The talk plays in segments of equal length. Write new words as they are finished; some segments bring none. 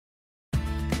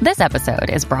This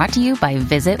episode is brought to you by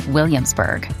Visit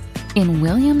Williamsburg. In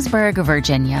Williamsburg,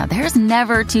 Virginia, there's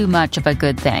never too much of a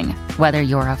good thing. Whether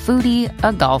you're a foodie,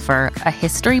 a golfer, a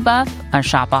history buff, a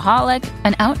shopaholic,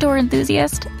 an outdoor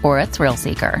enthusiast, or a thrill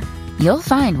seeker, you'll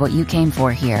find what you came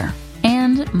for here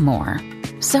and more.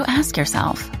 So ask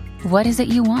yourself, what is it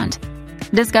you want?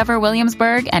 Discover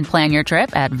Williamsburg and plan your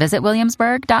trip at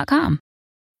visitwilliamsburg.com.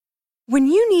 When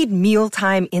you need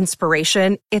mealtime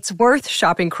inspiration, it's worth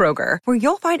shopping Kroger, where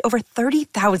you'll find over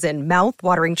 30,000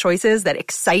 mouth-watering choices that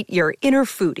excite your inner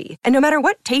foodie. And no matter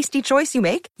what tasty choice you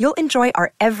make, you'll enjoy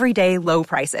our everyday low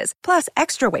prices, plus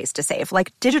extra ways to save,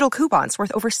 like digital coupons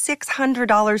worth over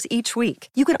 $600 each week.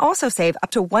 You can also save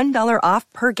up to $1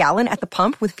 off per gallon at the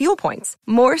pump with fuel points.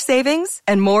 More savings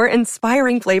and more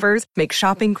inspiring flavors make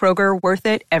shopping Kroger worth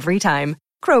it every time.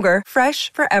 Kroger,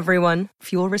 fresh for everyone.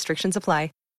 Fuel restrictions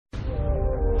apply.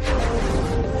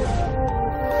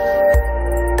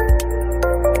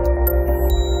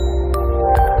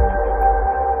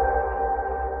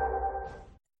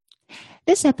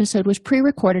 This episode was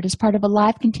pre-recorded as part of a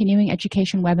live continuing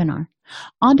education webinar.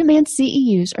 On-demand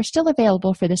CEUs are still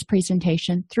available for this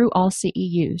presentation through All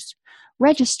CEUs.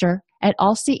 Register at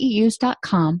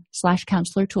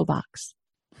allceus.com/counselor toolbox.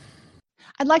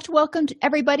 I'd like to welcome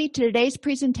everybody to today's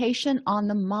presentation on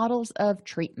the models of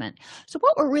treatment. So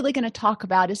what we're really going to talk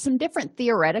about is some different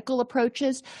theoretical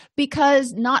approaches,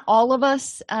 because not all of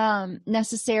us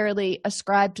necessarily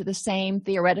ascribe to the same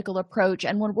theoretical approach.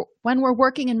 And when we're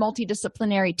working in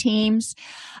multidisciplinary teams,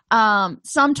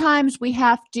 sometimes we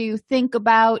have to think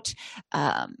about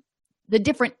the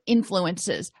different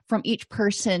influences from each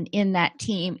person in that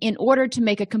team in order to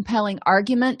make a compelling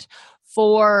argument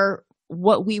for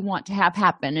what we want to have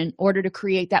happen in order to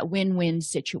create that win-win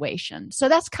situation. So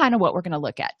that's kind of what we're going to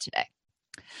look at today.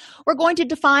 We're going to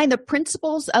define the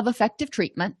principles of effective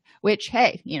treatment, which,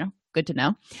 hey, good to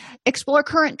know. Explore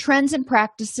current trends and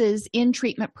practices in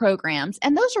treatment programs,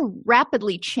 and those are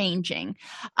rapidly changing.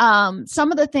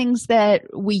 Some of the things that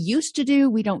we used to do,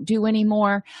 we don't do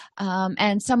anymore,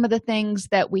 and some of the things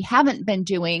that we haven't been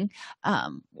doing,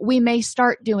 we may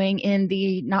start doing in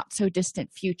the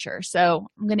not-so-distant future. So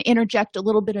I'm going to interject a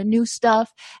little bit of new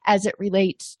stuff as it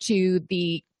relates to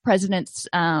the President's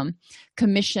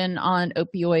Commission on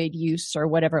Opioid Use, or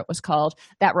whatever it was called,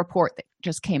 that report that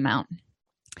just came out.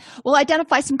 We'll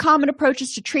identify some common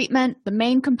approaches to treatment, the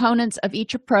main components of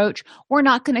each approach. We're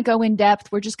not going to go in depth.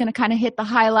 We're just going to kind of hit the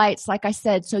highlights, like I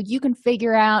said, so you can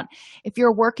figure out, if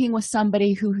you're working with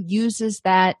somebody who uses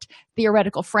that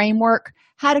theoretical framework,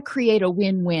 how to create a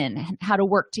win-win, how to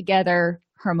work together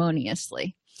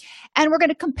harmoniously. And we're going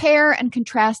to compare and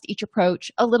contrast each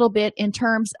approach a little bit in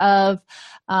terms of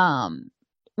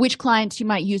which clients you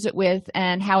might use it with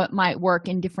and how it might work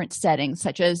in different settings,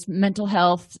 such as mental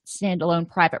health, standalone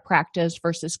private practice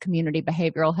versus community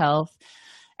behavioral health,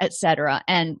 etc.,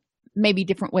 and maybe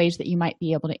different ways that you might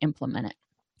be able to implement it.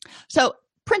 So,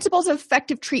 principles of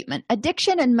effective treatment.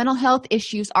 Addiction and mental health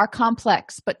issues are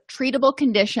complex but treatable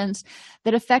conditions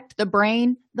that affect the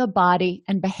brain, the body,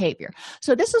 and behavior.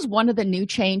 So this is one of the new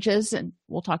changes, and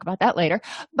we'll talk about that later,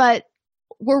 but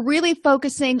we're really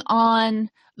focusing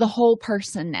on the whole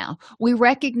person now. We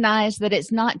recognize that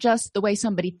it's not just the way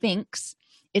somebody thinks.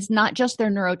 It's not just their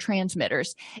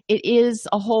neurotransmitters. It is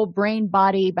a whole brain,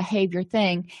 body, behavior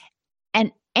thing.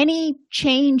 And any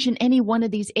change in any one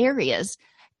of these areas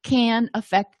can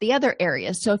affect the other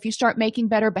areas. So if you start making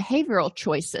better behavioral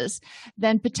choices,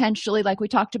 then potentially, like we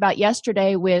talked about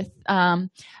yesterday with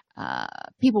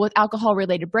people with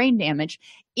alcohol-related brain damage,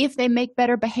 if they make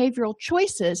better behavioral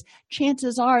choices,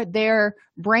 chances are their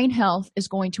brain health is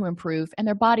going to improve and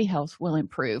their body health will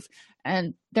improve,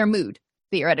 and their mood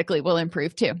theoretically will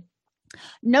improve too.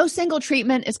 No single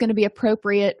treatment is going to be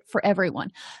appropriate for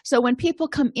everyone. So when people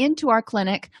come into our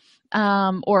clinic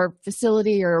or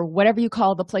facility or whatever you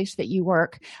call the place that you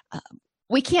work,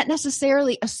 we can't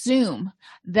necessarily assume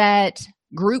that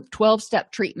group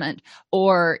 12-step treatment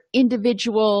or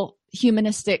individual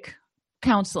humanistic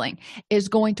counseling is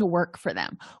going to work for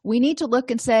them. We need to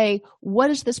look and say, what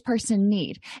does this person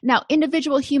need? Now,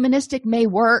 individual humanistic may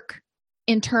work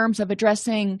in terms of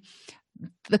addressing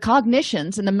the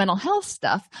cognitions and the mental health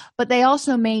stuff, but they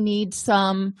also may need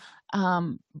some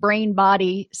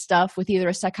brain-body stuff with either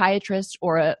a psychiatrist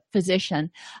or a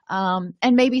physician,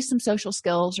 and maybe some social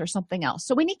skills or something else.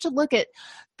 So we need to look at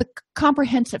the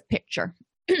comprehensive picture.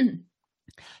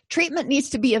 Treatment needs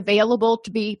to be available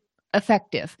to be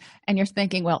effective. And you're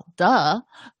thinking, well, duh.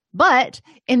 But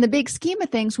in the big scheme of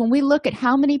things, when we look at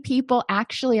how many people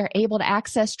actually are able to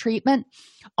access treatment,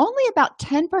 only about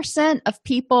 10% of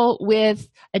people with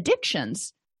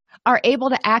addictions are able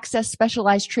to access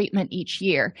specialized treatment each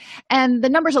year. And the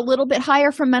number's a little bit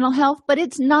higher for mental health, but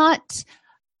it's not,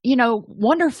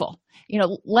 wonderful.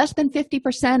 Less than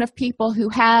 50% of people who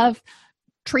have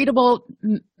treatable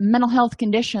mental health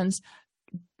conditions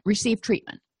receive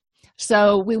treatment.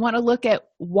 So we want to look at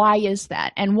why is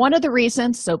that. And one of the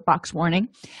reasons, soapbox warning,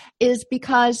 is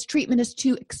because treatment is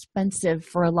too expensive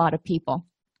for a lot of people.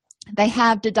 They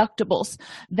have deductibles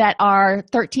that are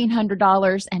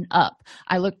 $1,300 and up.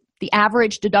 The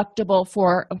average deductible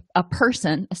for a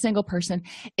single person,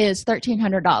 is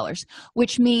 $1,300,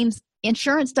 which means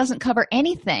insurance doesn't cover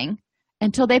anything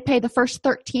until they pay the first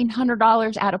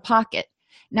 $1,300 out of pocket.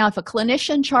 Now, if a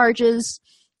clinician charges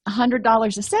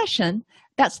 $100 a session,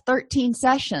 that's 13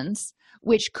 sessions,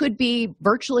 which could be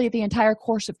virtually the entire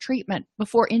course of treatment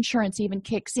before insurance even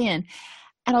kicks in.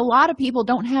 And a lot of people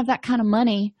don't have that kind of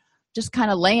money just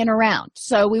kind of laying around.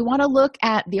 So we want to look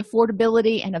at the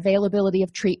affordability and availability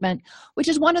of treatment, which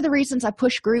is one of the reasons I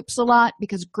push groups a lot,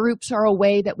 because groups are a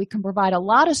way that we can provide a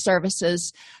lot of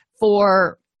services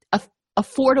for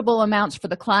affordable amounts for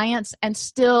the clients and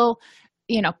still,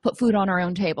 put food on our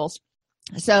own tables.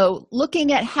 So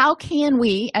looking at how can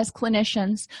we as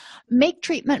clinicians make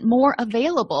treatment more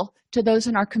available to those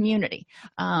in our community.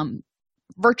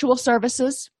 Virtual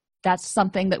services, that's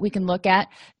something that we can look at.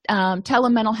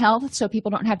 Telemental health, so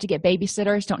people don't have to get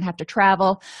babysitters, don't have to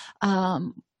travel.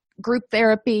 Group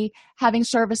therapy, having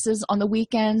services on the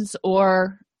weekends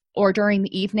or during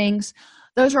the evenings.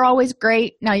 Those are always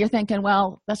great. Now you're thinking,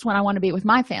 well, that's when I want to be with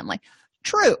my family.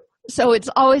 True. So it's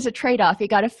always a trade-off. You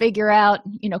got to figure out,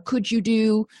 could you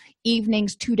do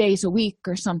evenings 2 days a week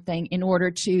or something in order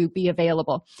to be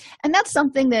available? And that's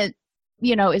something that,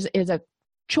 is a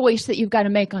choice that you've got to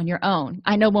make on your own.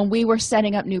 I know when we were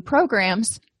setting up new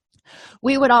programs,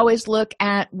 we would always look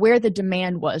at where the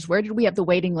demand was. Where did we have the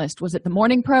waiting list? Was it the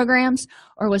morning programs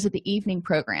or was it the evening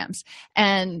programs?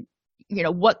 And,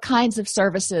 what kinds of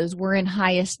services were in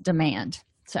highest demand?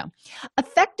 So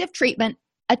effective treatment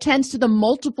attends to the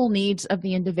multiple needs of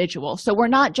the individual. So we're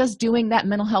not just doing that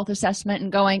mental health assessment and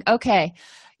going, okay,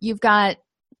 you've got,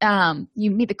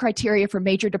 you meet the criteria for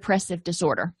major depressive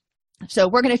disorder. So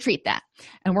we're going to treat that.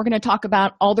 And we're going to talk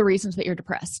about all the reasons that you're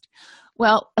depressed.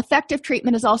 Well, effective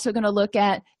treatment is also going to look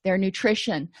at their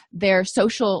nutrition, their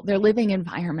living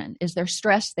environment. Is there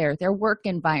stress there? Their work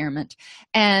environment?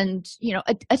 And,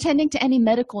 attending to any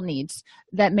medical needs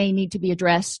that may need to be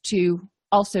addressed to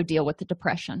also deal with the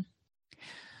depression.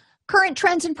 Current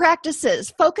trends and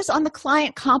practices focus on the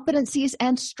client competencies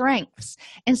and strengths.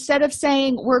 Instead of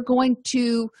saying we're going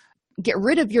to get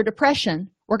rid of your depression,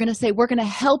 we're going to say we're going to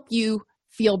help you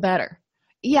feel better.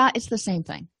 Yeah, it's the same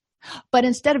thing. But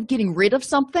instead of getting rid of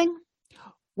something,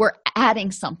 we're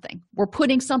adding something. We're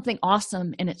putting something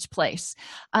awesome in its place.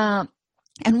 And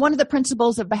one of the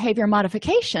principles of behavior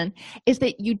modification is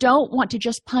that you don't want to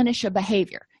just punish a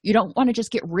behavior. You don't want to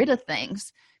just get rid of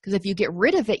things, because if you get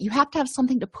rid of it, you have to have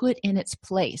something to put in its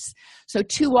place. So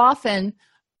too often,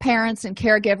 parents and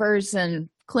caregivers and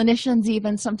clinicians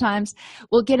even sometimes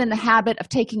will get in the habit of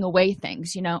taking away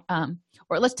things,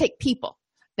 or let's take people.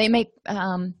 They make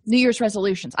New Year's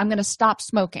resolutions. I'm going to stop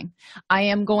smoking. I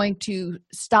am going to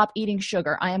stop eating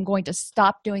sugar. I am going to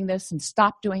stop doing this and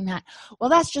stop doing that. Well,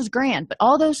 that's just grand, but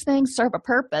all those things serve a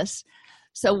purpose.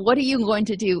 So what are you going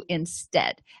to do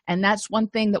instead? And that's one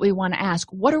thing that we want to ask.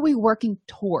 What are we working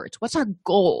towards? What's our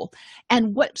goal?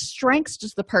 And what strengths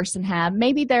does the person have?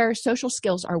 Maybe their social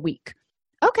skills are weak.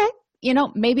 Okay.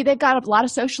 Maybe they've got a lot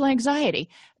of social anxiety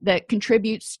that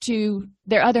contributes to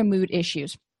their other mood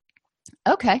issues.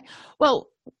 Okay, well,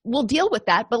 we'll deal with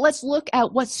that, but let's look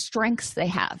at what strengths they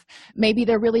have. Maybe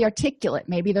they're really articulate.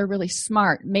 Maybe they're really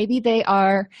smart. Maybe they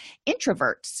are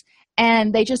introverts,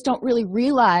 and they just don't really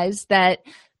realize that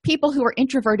people who are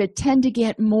introverted tend to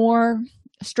get more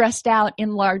stressed out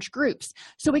in large groups.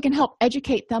 So we can help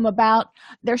educate them about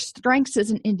their strengths as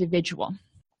an individual.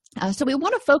 So we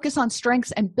want to focus on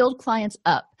strengths and build clients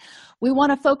up. We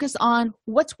want to focus on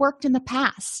what's worked in the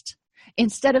past.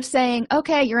 Instead of saying,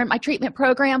 okay, you're in my treatment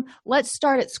program, let's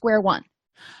start at square one.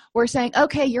 We're saying,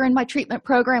 okay, you're in my treatment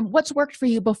program, what's worked for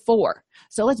you before?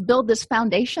 So let's build this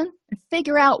foundation and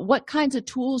figure out what kinds of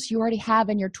tools you already have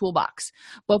in your toolbox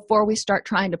before we start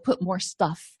trying to put more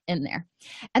stuff in there.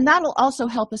 And that'll also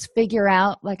help us figure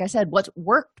out, like I said, what's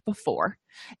worked before.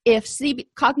 If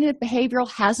cognitive behavioral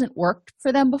hasn't worked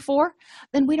for them before,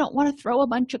 then we don't want to throw a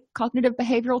bunch of cognitive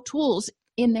behavioral tools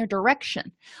in their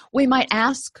direction. We might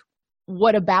ask,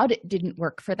 what about it didn't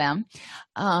work for them?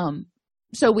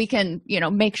 So we can,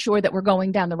 make sure that we're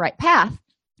going down the right path,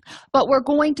 but we're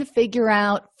going to figure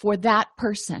out for that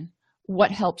person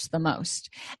what helps the most.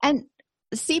 And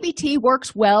CBT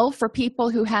works well for people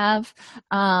who have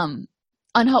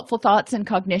unhelpful thoughts and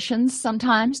cognitions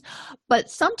sometimes, but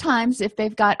sometimes if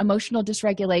they've got emotional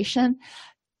dysregulation,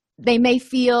 they may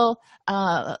feel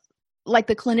like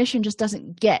the clinician just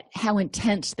doesn't get how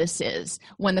intense this is.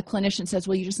 When the clinician says,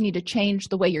 well, you just need to change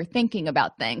the way you're thinking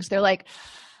about things, they're like,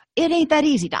 it ain't that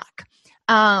easy, doc.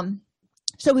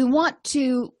 So we want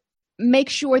to make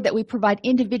sure that we provide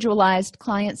individualized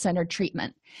client-centered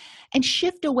treatment and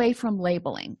shift away from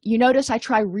labeling. You notice I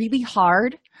try really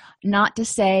hard not to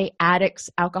say addicts,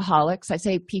 alcoholics. I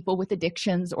say people with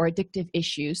addictions or addictive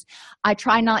issues. I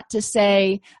try not to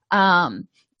say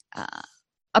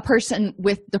a person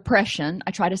with depression.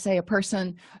 I try to say a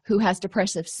person who has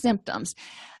depressive symptoms,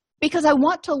 because I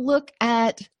want to look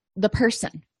at the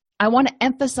person. I want to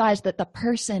emphasize that the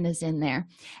person is in there.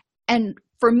 And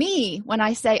for me, when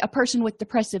I say a person with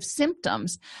depressive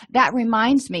symptoms, that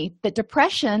reminds me that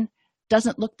depression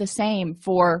doesn't look the same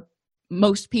for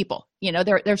most people.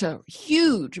 There's a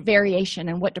huge variation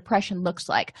in what depression looks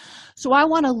like. So I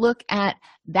want to look at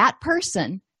that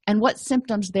person and what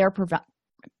symptoms they're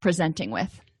presenting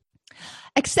with.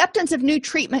 Acceptance of new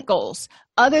treatment goals,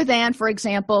 other than, for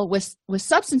example, with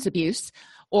substance abuse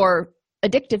or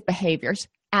addictive behaviors,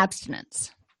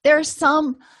 abstinence. There are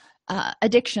some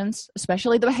addictions,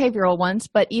 especially the behavioral ones,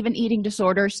 but even eating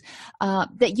disorders,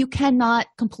 that you cannot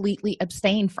completely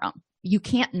abstain from. You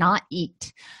can't not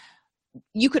eat.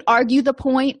 You could argue the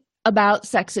point about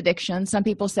sex addiction. Some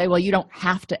people say, well, you don't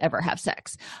have to ever have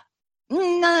sex.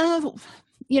 No,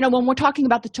 when we're talking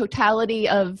about the totality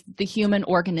of the human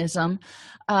organism,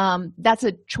 that's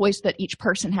a choice that each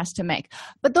person has to make.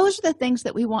 But those are the things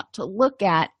that we want to look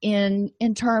at in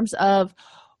terms of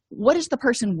what is the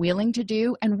person willing to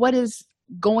do and what is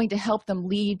going to help them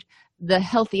lead the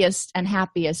healthiest and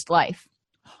happiest life.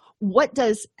 What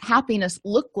does happiness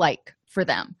look like for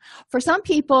them? For some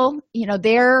people,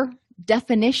 their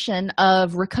definition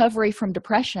of recovery from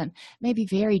depression may be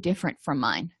very different from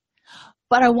mine.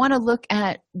 But I want to look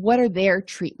at what are their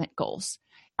treatment goals.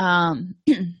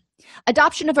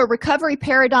 Adoption of a recovery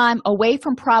paradigm away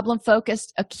from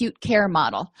problem-focused acute care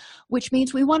model, which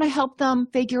means we want to help them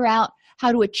figure out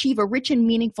how to achieve a rich and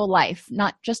meaningful life,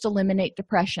 not just eliminate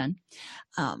depression.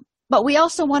 But we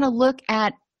also want to look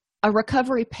at a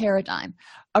recovery paradigm,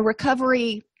 a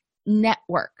recovery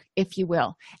network, if you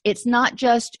will. It's not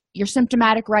just you're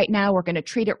symptomatic right now, we're going to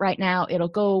treat it right now, it'll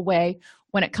go away.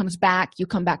 When it comes back, you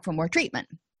come back for more treatment.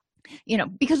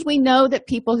 Because we know that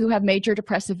people who have major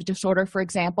depressive disorder, for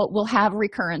example, will have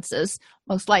recurrences,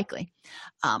 most likely.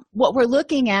 What we're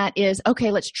looking at is, okay,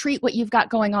 let's treat what you've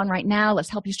got going on right now. Let's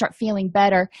help you start feeling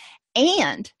better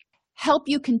and help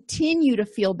you continue to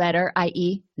feel better,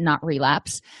 i.e. not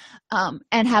relapse,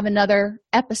 and have another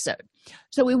episode.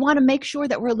 So we want to make sure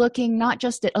that we're looking not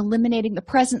just at eliminating the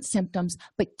present symptoms,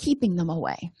 but keeping them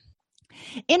away.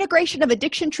 Integration of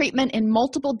addiction treatment in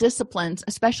multiple disciplines,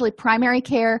 especially primary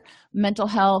care, mental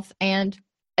health, and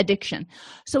addiction.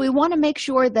 So we want to make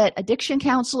sure that addiction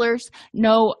counselors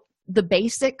know the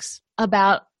basics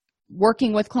about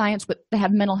working with clients that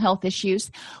have mental health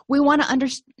issues. We want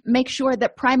to make sure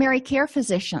that primary care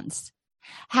physicians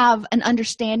have an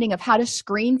understanding of how to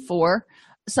screen for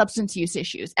substance use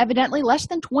issues. Evidently, less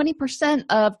than 20%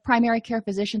 of primary care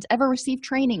physicians ever receive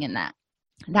training in that.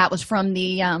 That was from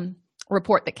the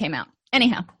report that came out.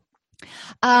 Anyhow,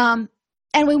 and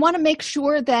we want to make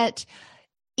sure that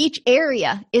each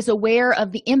area is aware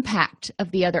of the impact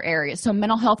of the other areas. So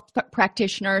mental health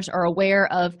practitioners are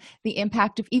aware of the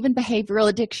impact of even behavioral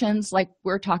addictions, like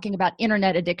we're talking about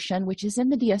internet addiction, which is in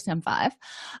the DSM-5,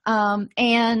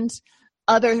 and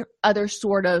other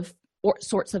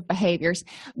sorts of behaviors.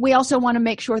 We also want to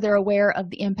make sure they're aware of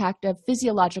the impact of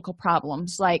physiological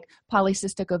problems like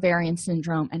polycystic ovarian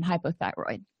syndrome and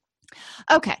hypothyroid.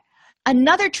 Okay,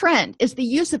 another trend is the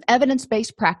use of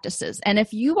evidence-based practices. And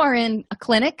if you are in a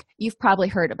clinic, you've probably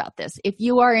heard about this. If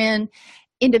you are in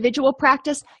individual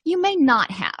practice, you may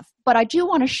not have. But I do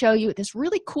want to show you this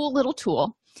really cool little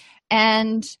tool.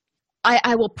 And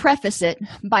I will preface it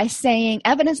by saying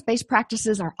evidence-based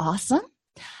practices are awesome.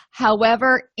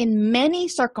 However, in many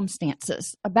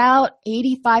circumstances, about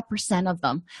 85% of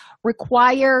them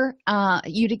require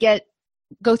you to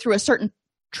go through a certain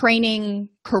training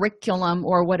curriculum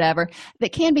or whatever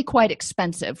that can be quite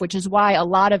expensive, which is why a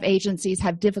lot of agencies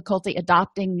have difficulty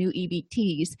adopting new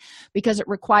EBTs, because it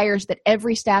requires that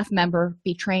every staff member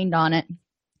be trained on it.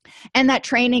 And that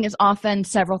training is often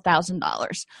several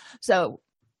 $1,000s. So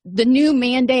the new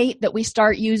mandate that we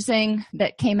start using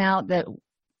that came out, that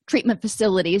treatment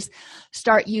facilities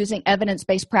start using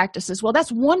evidence-based practices. Well,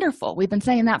 that's wonderful. We've been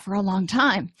saying that for a long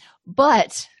time.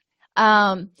 But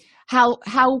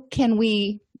how can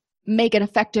we make it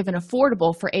effective and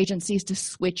affordable for agencies to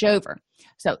switch over?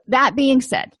 So that being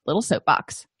said, little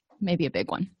soapbox, maybe a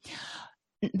big one.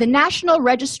 The National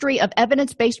Registry of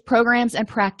Evidence-Based Programs and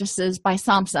Practices by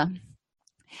SAMHSA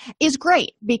is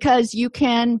great because you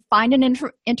can find an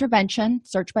intervention,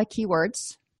 search by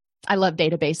keywords. I love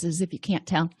databases, if you can't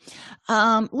tell.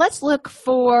 Let's look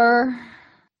for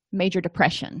major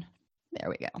depression. There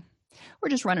we go. We're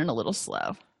just running a little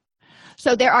slow.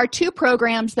 So there are 2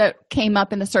 programs that came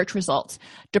up in the search results: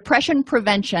 Depression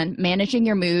Prevention, Managing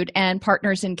Your Mood, and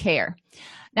Partners in Care.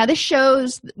 Now, this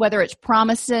shows whether it's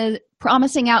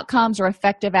promising outcomes or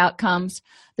effective outcomes.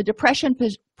 The Depression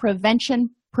Prevention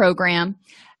Program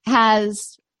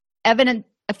has evidence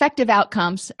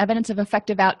of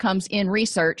effective outcomes in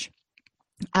research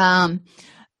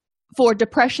for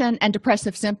depression and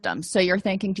depressive symptoms. So you're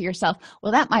thinking to yourself,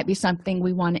 well, that might be something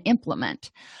we want to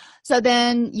implement. So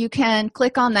then you can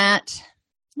click on that,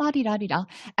 la-di-da-di-da,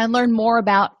 and learn more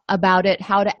about it,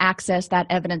 how to access that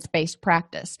evidence-based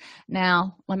practice.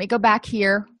 Now, let me go back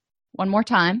here one more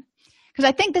time, because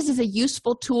I think this is a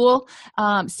useful tool.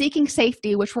 Seeking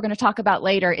Safety, which we're going to talk about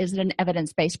later, is an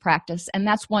evidence-based practice, and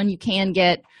that's one you can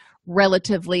get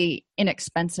relatively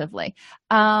inexpensively.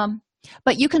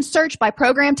 But you can search by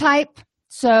program type.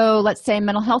 So let's say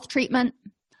mental health treatment,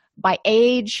 by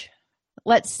age.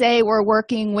 Let's say we're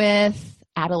working with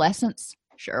adolescents.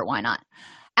 Sure, why not?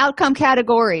 Outcome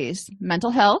categories: mental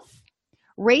health,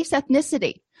 race,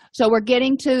 ethnicity. So we're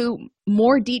getting to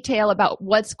more detail about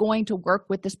what's going to work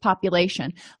with this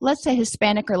population. Let's say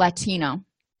Hispanic or Latino.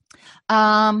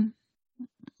 And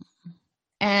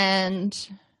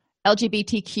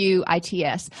LGBTQ,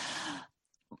 ITS.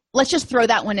 Let's just throw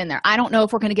that one in there. I don't know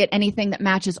if we're going to get anything that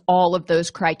matches all of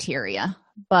those criteria,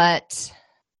 but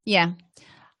yeah,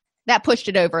 that pushed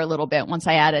it over a little bit once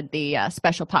I added the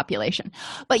special population.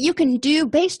 But you can do,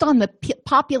 based on the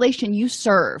population you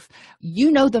serve, you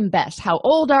know them best. How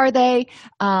old are they?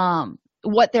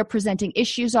 What their presenting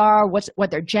issues are,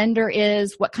 what their gender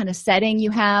is, what kind of setting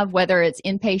you have, whether it's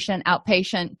inpatient,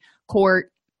 outpatient,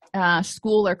 court,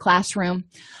 school, or classroom.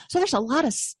 So there's a lot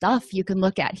of stuff you can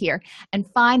look at here and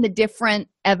find the different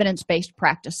evidence-based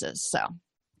practices. So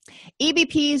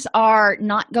EBPs are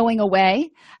not going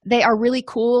away. They are really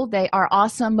cool. They are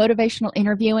awesome. Motivational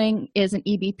interviewing is an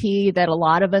EBP that a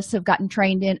lot of us have gotten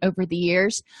trained in over the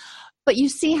years. But you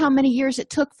see how many years it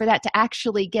took for that to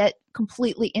actually get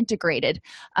completely integrated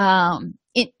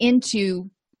into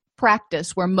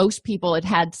practice, where most people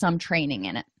had some training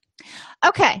in it.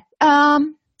 Okay.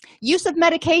 Use of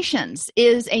medications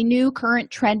is a new current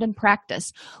trend in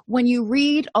practice. When you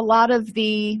read a lot of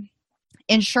the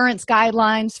insurance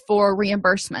guidelines for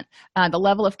reimbursement, the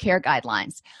level of care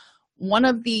guidelines, one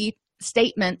of the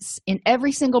statements in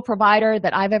every single provider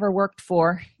that I've ever worked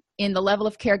for in the level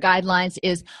of care guidelines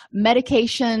is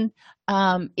medication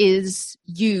is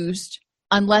used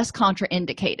unless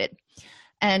contraindicated.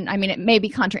 And I mean, it may be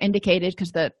contraindicated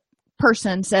because the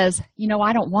person says,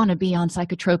 I don't want to be on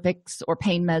psychotropics or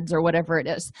pain meds or whatever it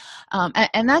is.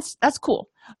 And that's cool.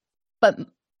 But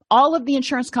all of the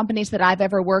insurance companies that I've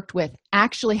ever worked with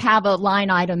actually have a line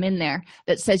item in there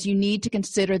that says you need to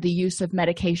consider the use of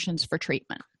medications for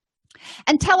treatment.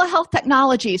 And telehealth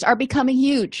technologies are becoming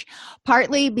huge,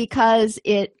 partly because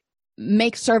it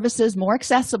makes services more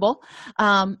accessible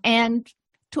and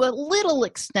to a little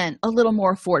extent, a little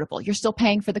more affordable. You're still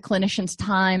paying for the clinician's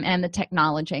time and the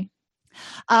technology.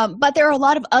 But there are a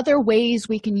lot of other ways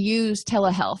we can use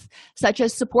telehealth, such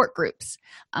as support groups.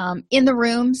 In the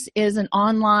Rooms is an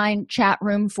online chat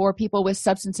room for people with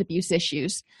substance abuse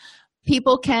issues.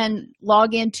 People can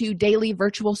log into daily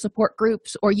virtual support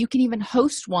groups, or you can even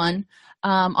host one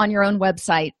on your own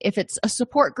website. If it's a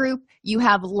support group, you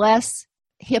have less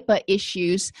HIPAA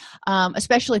issues,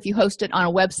 especially if you host it on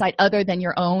a website other than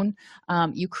your own.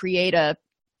 You create a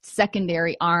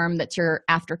secondary arm that's your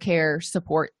aftercare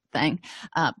support thing.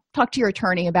 Talk to your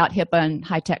attorney about HIPAA and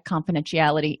high-tech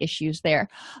confidentiality issues there.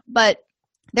 But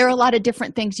there are a lot of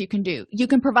different things you can do. You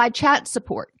can provide chat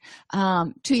support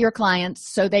to your clients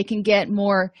so they can get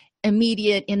more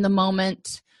immediate,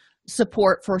 in-the-moment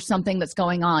support for something that's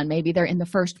going on. Maybe they're in the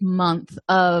first month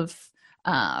of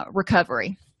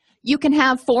recovery. You can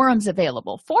have forums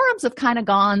available. Forums have kind of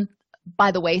gone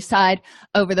by the wayside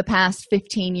over the past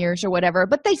 15 years or whatever,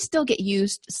 but they still get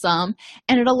used some,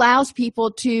 and it allows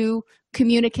people to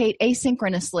communicate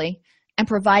asynchronously and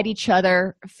provide each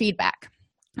other feedback.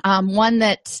 One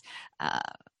that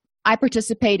I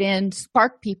participate in,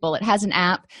 Spark People, it has an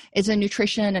app. It's a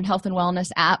nutrition and health and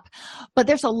wellness app, but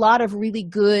there's a lot of really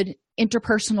good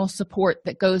interpersonal support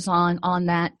that goes on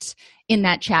that in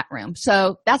that chat room.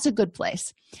 So that's a good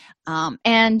place.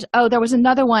 There was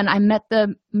another one. I met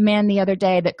the man the other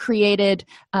day that created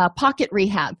Pocket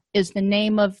Rehab is the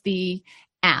name of the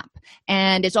app,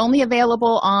 and it's only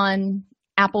available on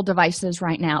Apple devices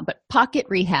right now, but Pocket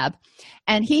Rehab.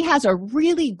 And he has a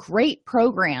really great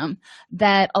program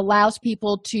that allows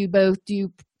people to both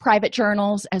do private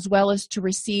journals as well as to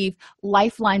receive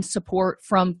lifeline support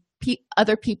from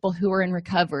other people who are in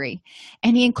recovery.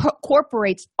 And he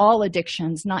incorporates all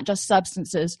addictions, not just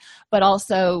substances, but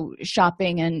also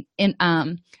shopping and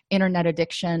internet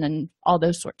addiction and all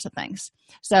those sorts of things.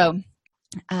 So,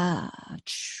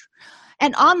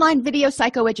 and online video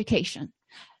psychoeducation.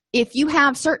 If you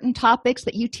have certain topics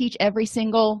that you teach every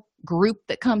single group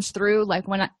that comes through, like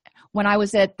when I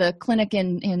was at the clinic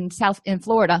in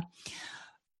Florida,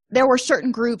 there were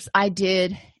certain groups I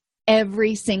did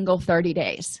every single 30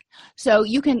 days. So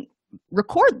you can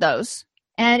record those,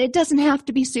 and it doesn't have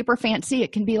to be super fancy.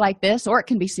 It can be like this, or it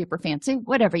can be super fancy,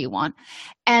 whatever you want,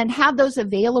 and have those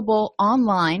available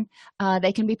online.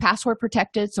 They can be password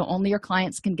protected, so only your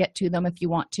clients can get to them if you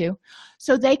want to.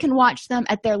 So they can watch them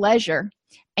at their leisure,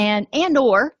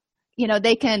 or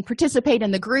they can participate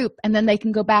in the group, and then they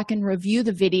can go back and review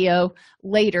the video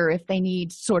later if they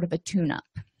need sort of a tune-up.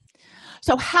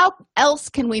 So how else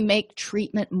can we make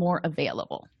treatment more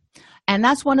available? And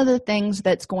that's one of the things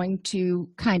that's going to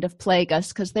kind of plague us,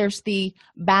 because there's the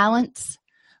balance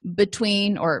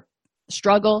between, or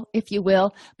struggle, if you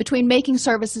will, between making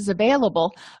services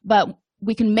available, but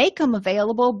we can make them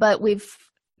available, but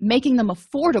making them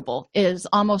affordable is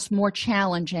almost more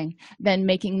challenging than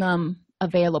making them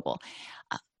available.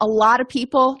 A lot of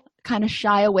people kind of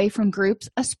shy away from groups,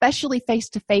 especially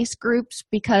face-to-face groups,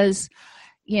 because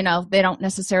they don't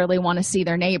necessarily want to see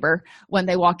their neighbor when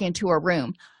they walk into a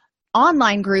room.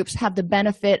 Online groups have the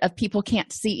benefit of people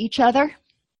can't see each other,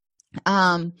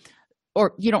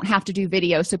 or you don't have to do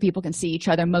video so people can see each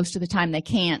other. Most of the time they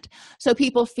can't. So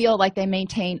people feel like they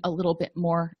maintain a little bit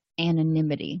more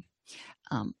anonymity.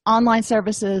 Online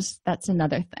services, that's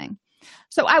another thing.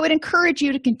 So I would encourage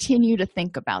you to continue to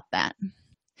think about that.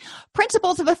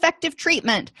 Principles of effective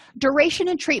treatment. Duration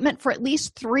in treatment for at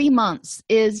least 3 months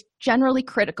is generally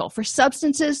critical. For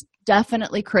substances,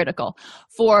 definitely critical.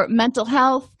 For mental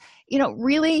health,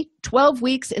 really 12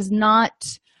 weeks is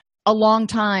not a long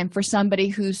time for somebody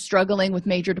who's struggling with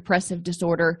major depressive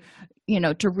disorder,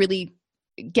 to really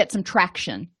get some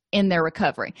traction in their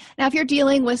recovery. Now, if you're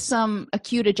dealing with some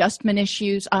acute adjustment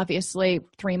issues, obviously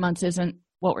 3 months isn't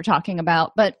what we're talking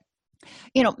about, but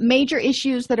major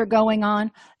issues that are going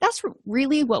on, that's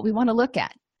really what we want to look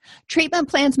at. Treatment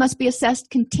plans must be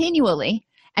assessed continually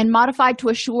and modified to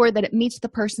assure that it meets the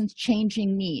person's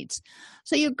changing needs.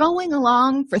 So you're going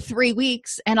along for 3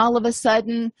 weeks, and all of a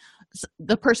sudden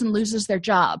the person loses their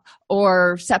job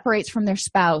or separates from their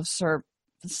spouse, or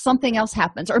something else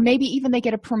happens, or maybe even they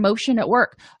get a promotion at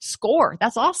work. Score,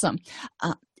 that's awesome.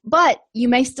 But you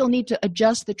may still need to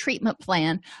adjust the treatment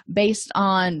plan based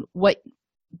on what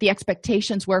the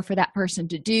expectations were for that person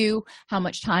to do, how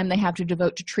much time they have to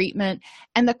devote to treatment,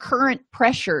 and the current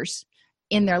pressures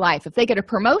in their life. If they get a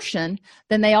promotion,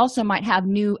 then they also might have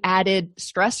new added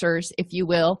stressors, if you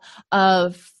will,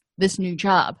 of this new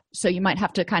job. So you might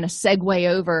have to kind of segue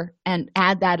over and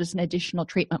add that as an additional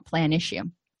treatment plan issue.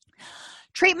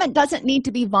 Treatment doesn't need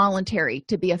to be voluntary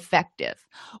to be effective.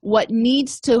 What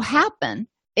needs to happen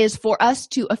is for us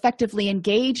to effectively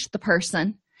engage the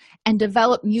person and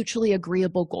develop mutually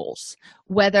agreeable goals.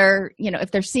 Whether,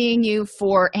 if they're seeing you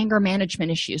for anger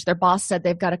management issues, their boss said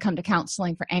they've got to come to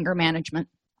counseling for anger management.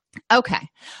 Okay,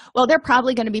 well, they're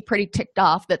probably going to be pretty ticked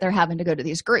off that they're having to go to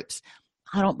these groups.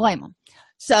 I don't blame them.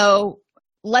 So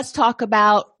let's talk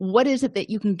about what is it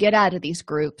that you can get out of these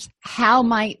groups. How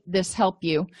might this help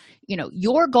you?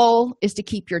 Your goal is to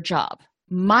keep your job.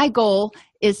 My goal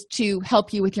is to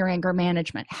help you with your anger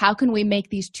management. How can we make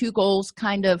these two goals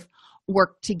kind of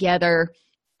work together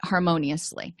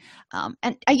harmoniously?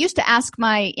 And I used to ask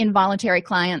my involuntary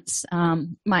clients,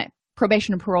 my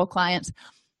probation and parole clients,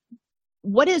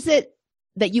 what is it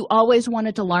that you always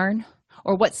wanted to learn,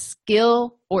 or what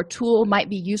skill or tool might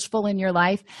be useful in your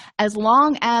life? As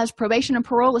long as probation and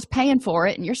parole is paying for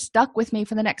it and you're stuck with me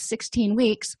for the next 16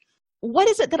 weeks, what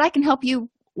is it that I can help you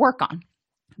work on?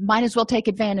 Might as well take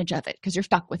advantage of it because you're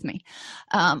stuck with me.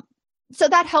 So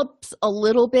that helps a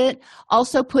little bit.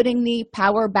 Also putting the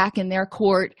power back in their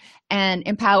court and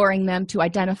empowering them to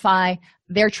identify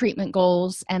their treatment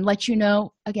goals and let you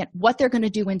know, again, what they're going to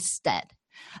do instead.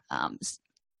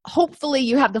 Hopefully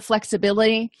you have the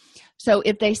flexibility. So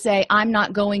if they say, I'm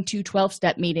not going to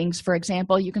 12-step meetings, for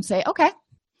example, you can say, okay,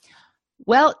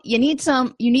 Well, you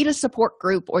need a support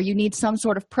group, or you need some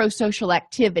sort of pro-social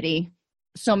activity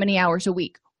so many hours a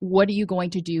week. What are you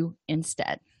going to do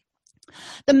instead?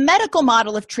 The medical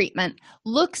model of treatment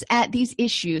looks at these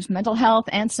issues, mental health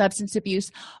and substance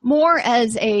abuse, more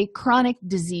as a chronic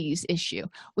disease issue.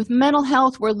 With mental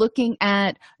health, we're looking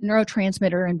at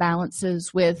neurotransmitter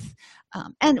imbalances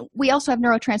and we also have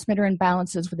neurotransmitter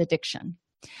imbalances with addiction.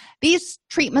 These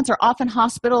treatments are often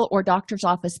hospital or doctor's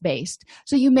office based.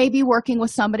 So you may be working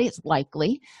with somebody, it's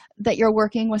likely that you're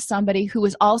working with somebody who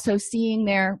is also seeing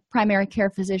their primary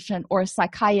care physician or a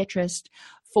psychiatrist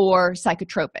for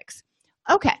psychotropics.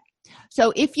 Okay,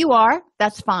 so if you are,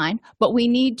 that's fine, but we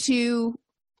need to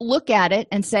look at it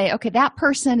and say, okay, that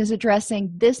person is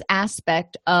addressing this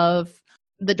aspect of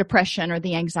the depression or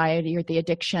the anxiety or the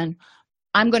addiction.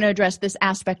 I'm going to address this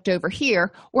aspect over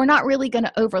here. We're not really going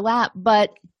to overlap, but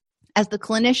as the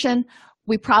clinician,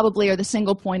 we probably are the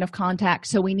single point of contact,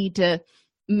 so we need to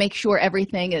make sure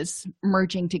everything is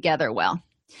merging together well.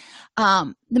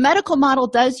 The medical model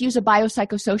does use a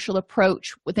biopsychosocial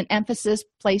approach with an emphasis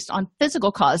placed on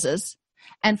physical causes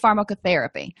and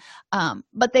pharmacotherapy.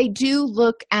 But they do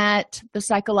look at the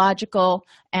psychological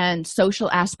and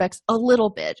social aspects a little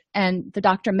bit, and the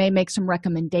doctor may make some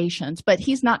recommendations, but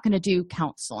he's not going to do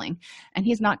counseling, and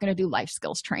he's not going to do life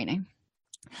skills training.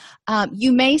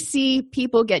 You may see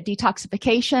people get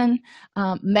detoxification,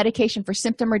 medication for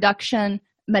symptom reduction,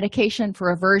 medication for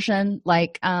aversion,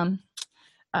 like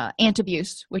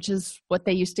antabuse, which is what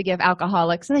they used to give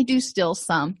alcoholics, and they do still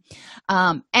some,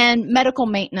 and medical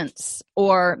maintenance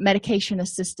or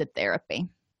medication-assisted therapy.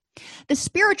 The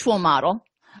spiritual model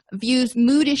views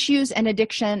mood issues and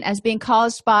addiction as being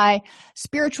caused by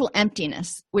spiritual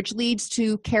emptiness, which leads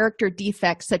to character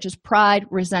defects such as pride,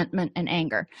 resentment, and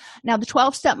anger. Now, the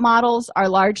 12-step models are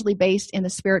largely based in the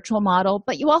spiritual model,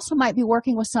 but you also might be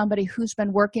working with somebody who's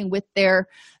been working with their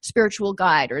spiritual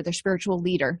guide or their spiritual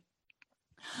leader.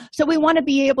 So we want to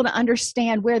be able to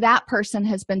understand where that person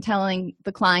has been telling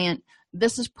the client,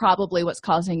 this is probably what's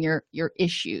causing your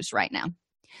issues right now.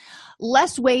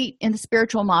 Less weight in the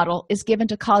spiritual model is given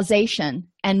to causation,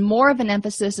 and more of an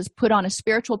emphasis is put on a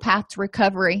spiritual path to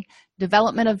recovery,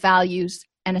 development of values,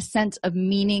 and a sense of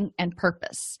meaning and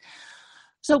purpose.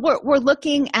 So we're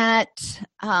looking at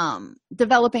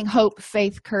developing hope,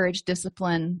 faith, courage,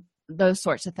 discipline, those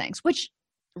sorts of things, which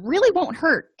really won't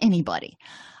hurt anybody.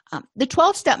 The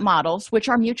 12-step models, which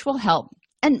are mutual help,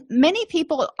 and many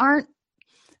people aren't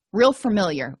real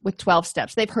familiar with 12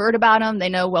 steps. They've heard about them. They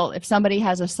know, well, if somebody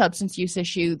has a substance use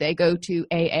issue, they go to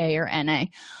AA or NA.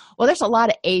 Well, there's a lot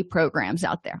of A programs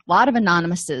out there, a lot of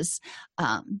anonymouses.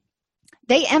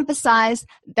 They emphasize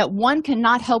that one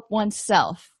cannot help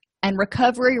oneself, and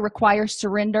recovery requires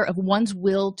surrender of one's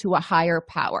will to a higher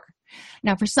power.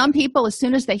 Now, for some people, as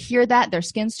soon as they hear that, their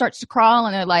skin starts to crawl,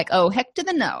 and they're like, oh, heck to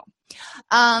the no.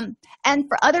 And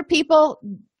for other people,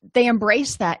 they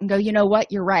embrace that and go, you know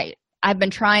what, you're right. I've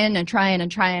been trying and trying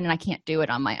and trying, and I can't do it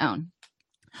on my own.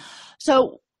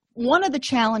 So one of the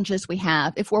challenges we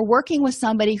have, if we're working with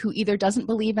somebody who either doesn't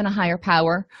believe in a higher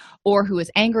power or who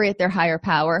is angry at their higher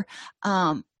power,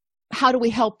 how do we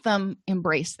help them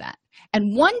embrace that?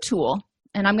 And one tool,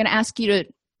 and I'm going to ask you to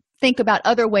think about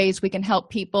other ways we can help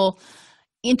people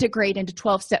integrate into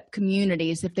 12-step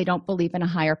communities if they don't believe in a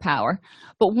higher power.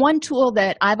 But one tool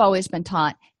that I've always been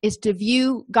taught is to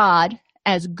view God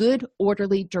as good,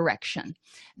 orderly direction.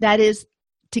 That is,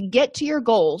 to get to your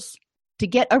goals, to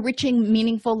get a riching,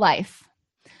 meaningful life,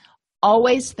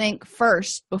 always think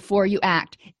first before you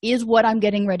act. Is what I'm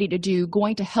getting ready to do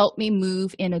going to help me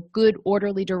move in a good,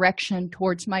 orderly direction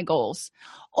towards my goals?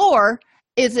 Or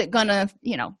is it going to,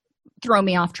 throw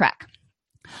me off track?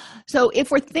 So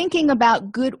if we're thinking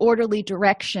about good, orderly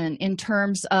direction in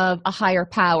terms of a higher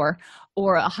power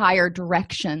or a higher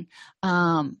direction,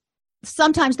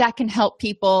 sometimes that can help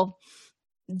people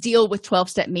deal with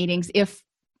 12-step meetings if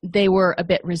they were a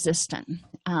bit resistant.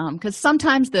 Because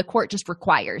sometimes the court just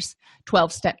requires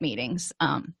 12-step meetings,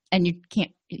 and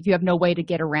you have no way to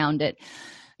get around it.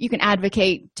 You can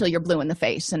advocate till you're blue in the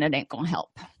face, and it ain't going to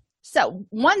help. So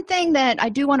one thing that I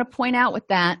do want to point out with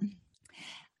that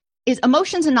is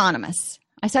Emotions Anonymous.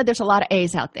 I said there's a lot of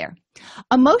A's out there.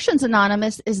 Emotions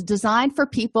Anonymous is designed for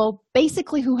people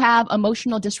basically who have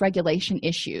emotional dysregulation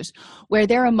issues, where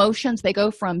their emotions, they go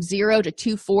from 0 to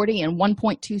 240 in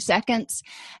 1.2 seconds,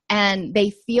 and they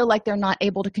feel like they're not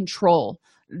able to control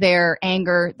their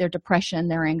anger, their depression,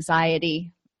 their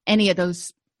anxiety, any of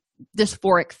those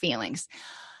dysphoric feelings.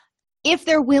 If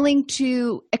they're willing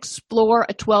to explore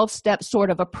a 12-step sort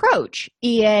of approach,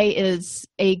 EA is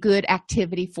a good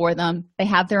activity for them. They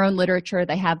have their own literature.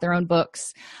 They have their own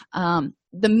books.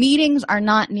 the meetings are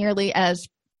not nearly as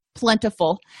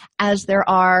plentiful as there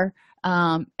are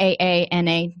AA,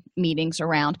 NA meetings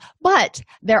around, but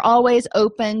they're always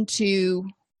open to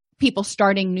people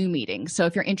starting new meetings. So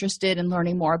if you're interested in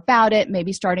learning more about it,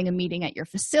 maybe starting a meeting at your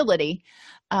facility,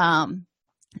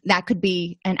 that could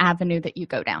be an avenue that you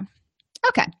go down.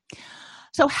 Okay.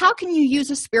 So how can you use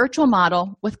a spiritual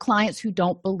model with clients who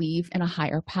don't believe in a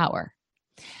higher power?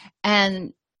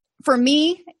 And for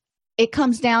me, it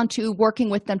comes down to working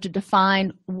with them to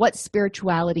define what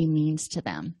spirituality means to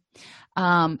them,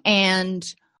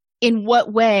 and in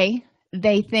what way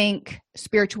they think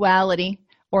spirituality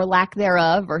or lack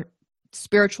thereof or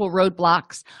spiritual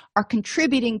roadblocks are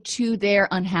contributing to their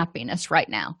unhappiness right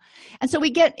now. And so we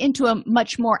get into a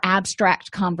much more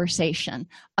abstract conversation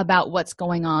about what's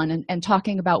going on and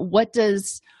talking about what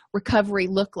does recovery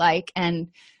look like. And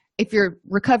if you're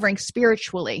recovering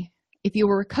spiritually, if you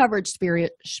were recovered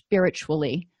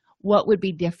spiritually, what would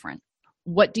be different?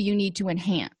 What do you need to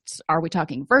enhance? Are we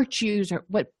talking virtues or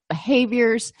what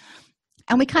behaviors?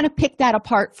 And we kind of pick that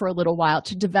apart for a little while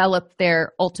to develop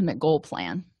their ultimate goal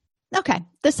plan. Okay,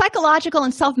 the psychological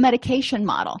and self-medication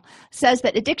model says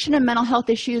that addiction and mental health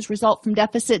issues result from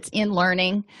deficits in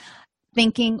learning,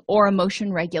 thinking, or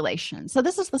emotion regulation. So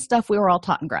this is the stuff we were all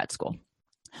taught in grad school.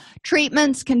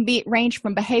 Treatments can range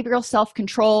from behavioral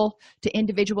self-control to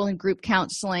individual and group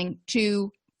counseling to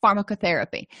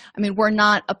pharmacotherapy. I mean, we're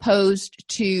not opposed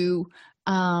to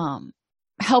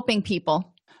helping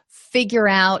people figure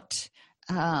out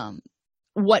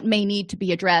what may need to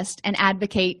be addressed and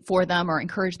advocate for them or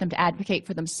encourage them to advocate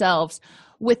for themselves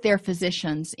with their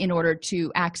physicians in order to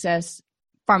access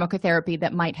pharmacotherapy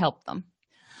that might help them.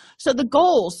 So the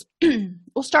goals,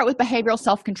 we'll start with behavioral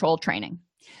self-control training.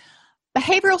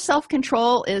 Behavioral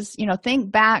self-control is, think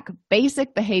back,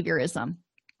 basic behaviorism.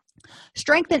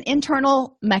 Strengthen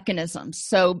internal mechanisms.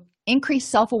 So increase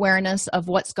self-awareness of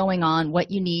what's going on, what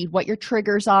you need, what your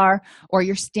triggers are, or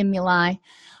your stimuli.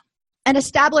 And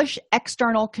establish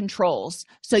external controls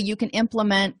so you can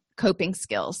implement coping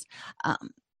skills.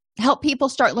 Help people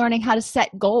start learning how to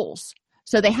set goals.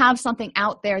 So they have something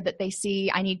out there that they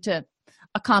see, I need to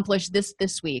accomplish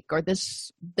this week or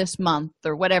this month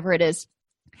or whatever it is.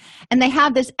 And they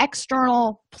have this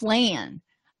external plan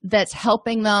that's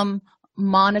helping them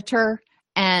monitor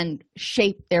and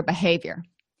shape their behavior.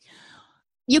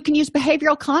 You can use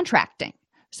behavioral contracting.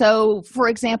 So, for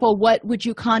example, what would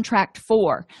you contract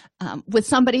for? With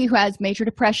somebody who has major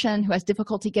depression, who has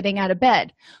difficulty getting out of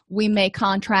bed, we may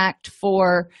contract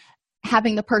for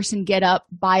having the person get up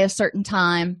by a certain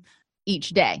time each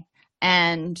day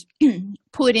and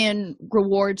put in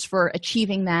rewards for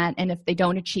achieving that. And if they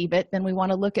don't achieve it, then we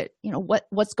want to look at,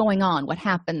 what's going on, what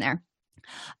happened there.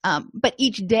 But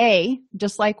each day,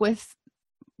 just like with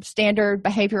standard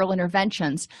behavioral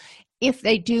interventions, if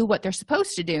they do what they're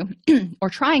supposed to do or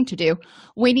trying to do,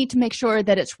 we need to make sure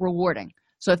that it's rewarding.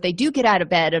 So if they do get out of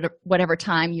bed at whatever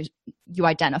time you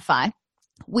identify,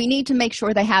 we need to make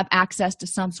sure they have access to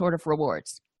some sort of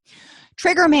rewards.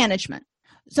 Trigger management.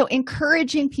 So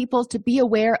encouraging people to be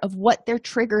aware of what their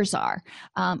triggers are.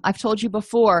 I've told you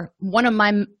before, one of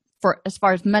my, as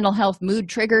far as mental health mood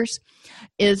triggers,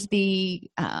 is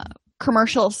the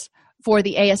commercials for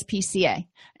the ASPCA.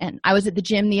 And I was at the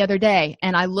gym the other day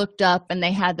and I looked up and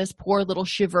they had this poor little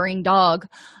shivering dog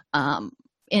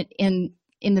in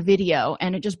the video,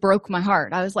 and it just broke my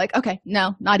heart. I was like, okay,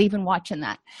 no, not even watching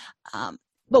that.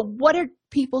 But what are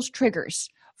people's triggers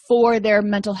for their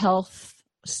mental health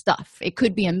stuff? It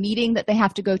could be a meeting that they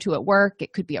have to go to at work.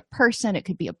 It could be a person. It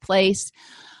could be a place.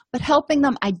 But helping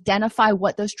them identify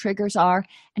what those triggers are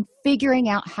and figuring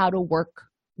out how to work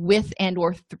with and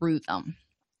or through them.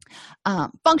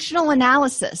 Functional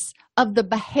analysis of the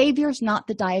behaviors, not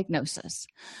the diagnosis.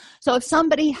 So if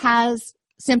somebody has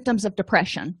symptoms of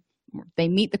depression, they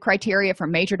meet the criteria for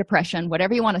major depression,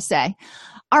 whatever you want to say.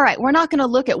 All right, we're not going to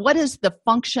look at what is the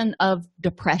function of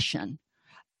depression.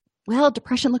 Well,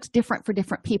 depression looks different for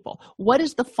different people. What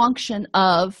is the function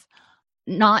of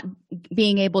not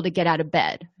being able to get out of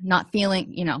bed, not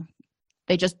feeling,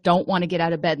 they just don't want to get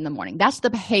out of bed in the morning? That's the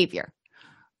behavior.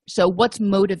 So what's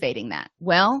motivating that?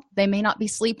 Well, they may not be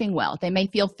sleeping well. They may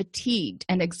feel fatigued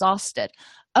and exhausted.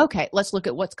 Okay, let's look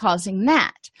at what's causing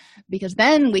that, because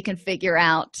then we can figure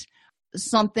out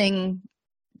something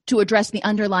to address the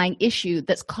underlying issue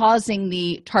that's causing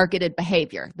the targeted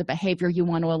behavior, the behavior you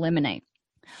want to eliminate.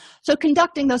 So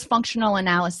conducting those functional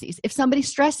analyses. If somebody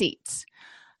stress eats,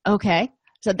 okay,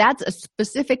 so that's a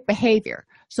specific behavior.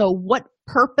 So what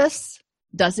purpose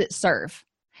does it serve?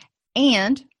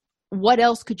 And what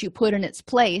else could you put in its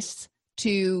place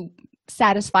to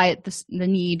satisfy the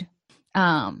need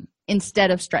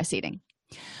instead of stress eating?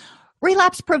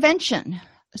 Relapse prevention.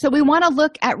 So we want to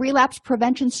look at relapse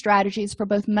prevention strategies for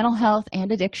both mental health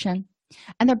and addiction,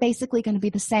 and they're basically going to be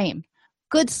the same.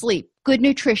 Good sleep, good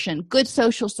nutrition, good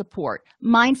social support,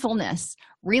 mindfulness,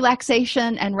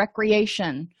 relaxation and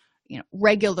recreation,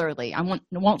 regularly. I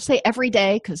won't say every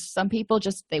day, because some people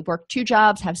they work 2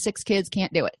 jobs, have 6 kids,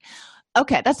 can't do it.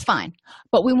 Okay, that's fine.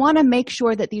 But we want to make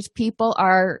sure that these people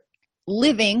are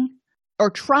living or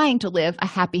trying to live a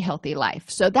happy, healthy life.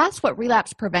 So that's what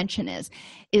relapse prevention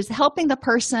is helping the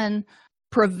person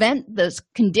prevent those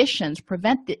conditions,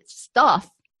 prevent the stuff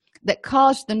that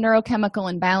caused the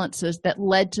neurochemical imbalances that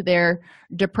led to their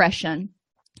depression,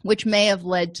 which may have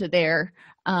led to their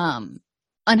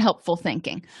unhelpful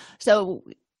thinking. So,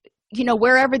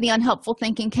 wherever the unhelpful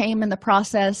thinking came in the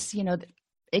process,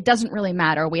 it doesn't really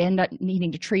matter. We end up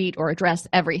needing to treat or address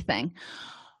everything.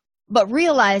 But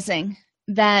realizing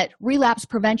that relapse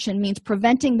prevention means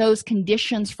preventing those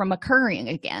conditions from occurring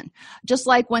again. Just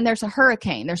like when there's a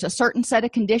hurricane, there's a certain set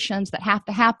of conditions that have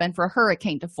to happen for a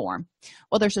hurricane to form.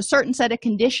 Well, there's a certain set of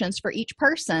conditions for each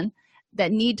person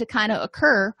that need to kind of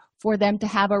occur for them to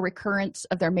have a recurrence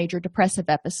of their major depressive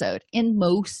episode in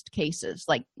most cases,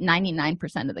 like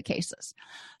 99% of the cases.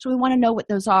 So we want to know what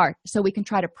those are so we can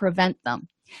try to prevent them.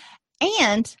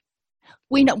 And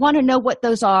we want to know what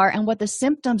those are and what the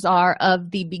symptoms are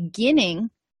of the beginning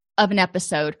of an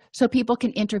episode so people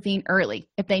can intervene early.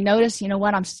 If they notice,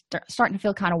 I'm starting to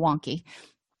feel kind of wonky,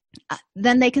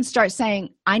 then they can start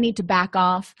saying, I need to back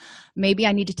off. Maybe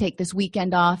I need to take this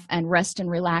weekend off and rest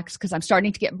and relax because I'm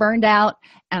starting to get burned out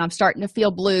and I'm starting to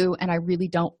feel blue and I really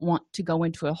don't want to go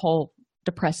into a whole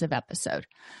depressive episode.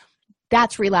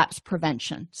 That's relapse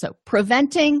prevention. So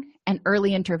preventing and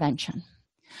early intervention.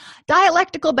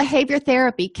 Dialectical behavior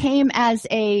therapy came as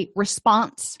a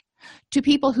response to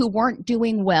people who weren't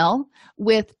doing well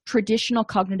with traditional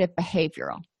cognitive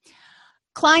behavioral.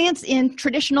 Clients in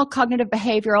traditional cognitive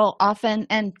behavioral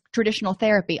and traditional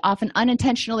therapy often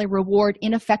unintentionally reward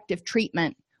ineffective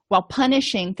treatment while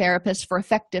punishing therapists for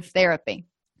effective therapy.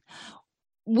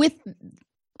 With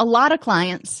a lot of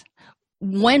clients,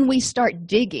 when we start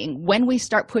digging, when we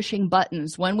start pushing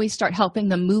buttons, when we start helping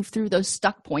them move through those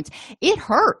stuck points, it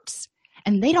hurts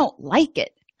and they don't like it.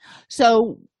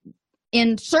 So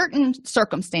in certain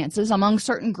circumstances, among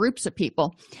certain groups of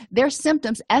people, their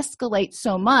symptoms escalate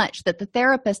so much that the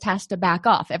therapist has to back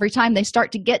off. Every time they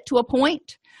start to get to a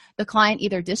point, the client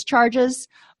either discharges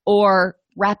or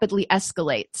rapidly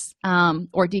escalates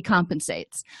or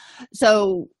decompensates.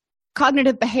 So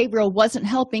cognitive behavioral wasn't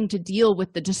helping to deal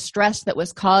with the distress that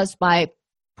was caused by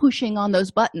pushing on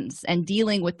those buttons and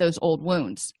dealing with those old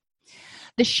wounds.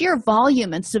 The sheer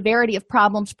volume and severity of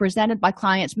problems presented by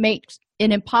clients makes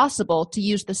it impossible to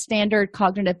use the standard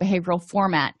cognitive behavioral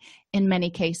format in many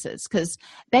cases because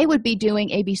they would be doing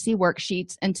ABC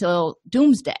worksheets until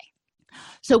doomsday.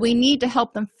 So we need to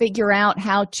help them figure out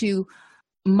how to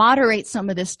moderate some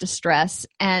of this distress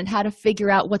and how to figure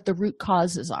out what the root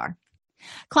causes are.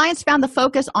 Clients found the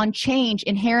focus on change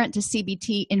inherent to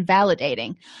CBT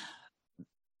invalidating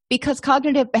because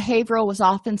cognitive behavioral was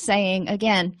often saying,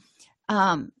 again,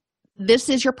 this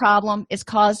is your problem. It's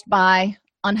caused by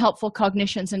unhelpful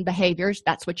cognitions and behaviors.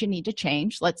 That's what you need to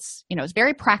change. It's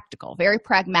very practical, very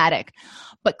pragmatic.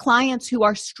 But clients who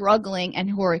are struggling and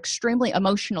who are extremely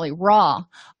emotionally raw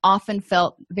often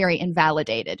felt very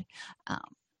invalidated.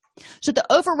 So the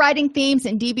overriding themes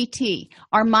in DBT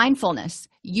are mindfulness,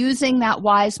 using that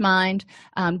wise mind,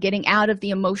 getting out of the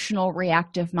emotional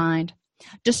reactive mind.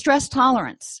 Distress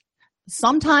tolerance.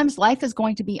 Sometimes life is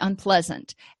going to be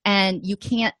unpleasant and you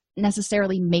can't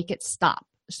necessarily make it stop.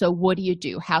 So what do you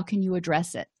do? How can you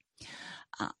address it?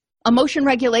 Emotion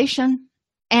regulation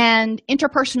and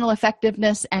interpersonal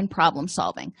effectiveness and problem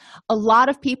solving. A lot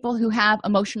of people who have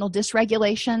emotional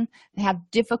dysregulation, they have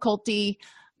difficulty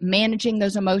managing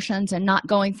those emotions and not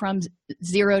going from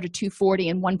 0 to 240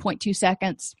 in 1.2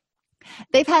 seconds.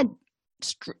 They've had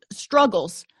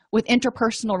struggles with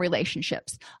interpersonal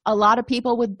relationships. A lot of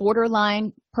people with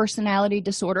borderline personality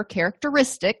disorder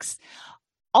characteristics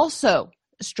also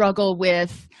struggle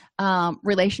with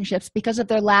relationships because of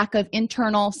their lack of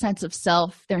internal sense of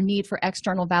self, their need for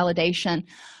external validation.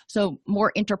 So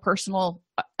more interpersonal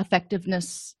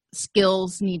effectiveness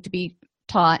skills need to be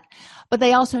taught, but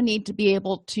they also need to be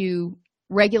able to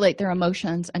regulate their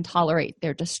emotions and tolerate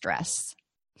their distress.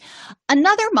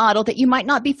 Another model that you might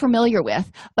not be familiar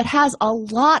with, but has a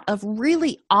lot of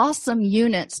really awesome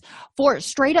units for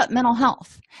straight up mental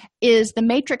health, is the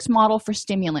matrix model for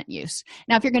stimulant use.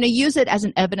 Now, if you're going to use it as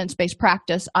an evidence-based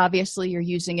practice, obviously you're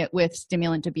using it with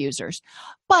stimulant abusers.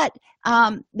 But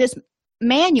this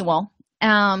manual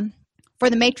for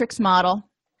the matrix model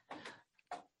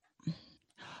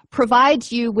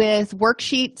provides you with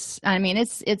worksheets. I mean,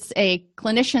 it's a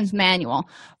clinician's manual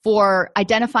for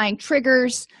identifying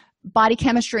triggers, body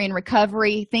chemistry and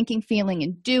recovery, thinking, feeling,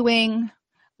 and doing,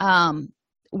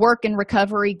 work and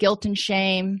recovery, guilt and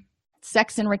shame,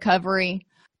 sex and recovery,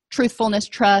 truthfulness,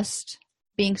 trust,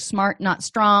 being smart, not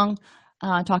strong,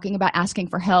 talking about asking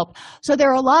for help. So there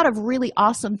are a lot of really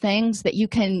awesome things that you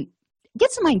can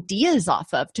get some ideas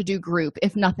off of to do group,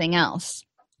 if nothing else.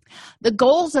 The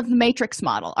goals of the matrix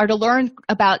model are to learn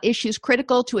about issues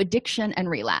critical to addiction and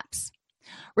relapse,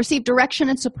 receive direction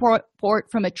and support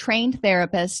from a trained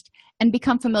therapist, and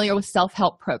become familiar with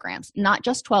self-help programs, not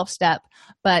just 12-step,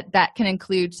 but that can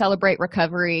include Celebrate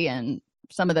Recovery and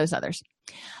some of those others.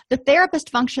 The therapist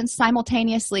functions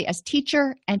simultaneously as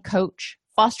teacher and coach,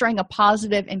 fostering a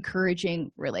positive,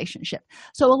 encouraging relationship.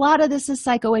 So a lot of this is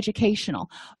psychoeducational.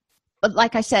 But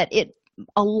like I said,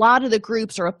 a lot of the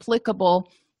groups are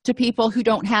applicable to people who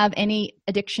don't have any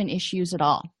addiction issues at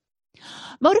all.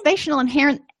 Motivational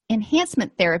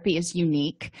enhancement therapy is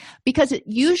unique because it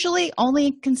usually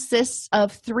only consists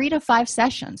of 3 to 5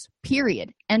 sessions,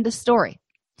 period, end of story.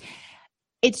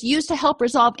 It's used to help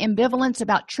resolve ambivalence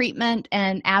about treatment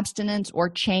and abstinence or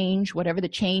change, whatever the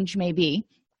change may be,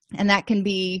 and that can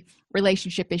be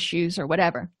relationship issues or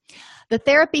whatever. The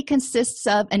therapy consists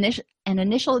of an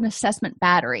initial assessment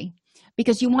battery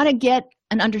because you want to get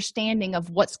an understanding of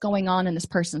what's going on in this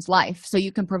person's life so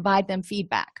you can provide them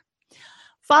feedback,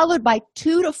 followed by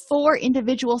 2 to 4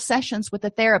 individual sessions with a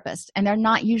therapist, and they're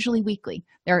not usually weekly.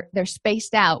 They're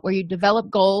spaced out where you develop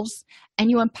goals and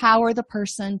you empower the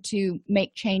person to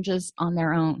make changes on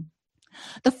their own.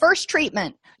 The first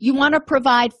treatment, you want to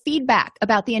provide feedback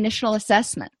about the initial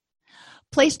assessment.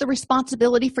 Place the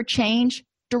responsibility for change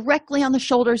directly on the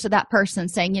shoulders of that person,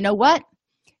 saying, you know what?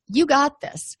 You got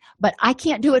this, but I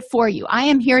can't do it for you. I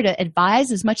am here to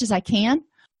advise as much as I can,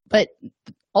 but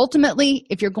ultimately,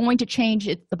 if you're going to change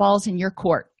it, the ball's in your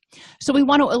court. So we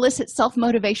want to elicit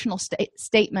self-motivational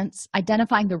statements,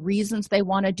 identifying the reasons they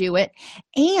want to do it,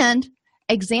 and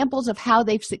examples of how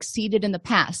they've succeeded in the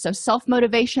past. So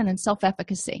self-motivation and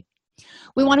self-efficacy.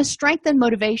 We want to strengthen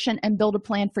motivation and build a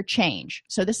plan for change.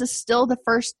 So this is still the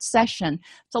first session.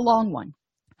 It's a long one.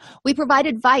 We provide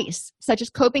advice, such as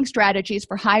coping strategies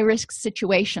for high-risk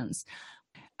situations.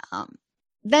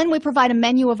 Then we provide a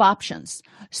menu of options.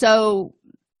 So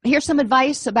here's some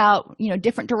advice about,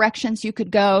 different directions you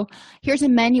could go. Here's a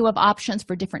menu of options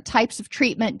for different types of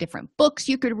treatment, different books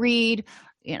you could read.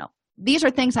 These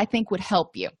are things I think would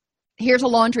help you. Here's a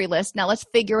laundry list. Now let's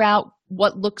figure out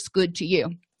what looks good to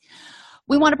you.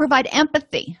 We want to provide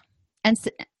empathy and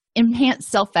enhance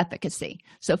self-efficacy.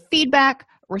 So feedback,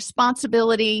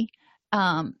 responsibility,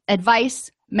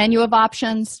 advice, menu of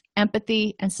options,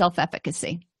 empathy, and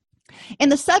self-efficacy. In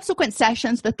the subsequent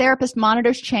sessions, the therapist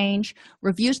monitors change,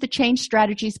 reviews the change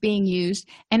strategies being used,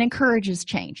 and encourages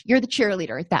change. You're the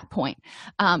cheerleader at that point.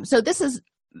 So this is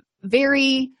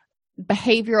very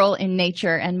behavioral in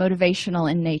nature and motivational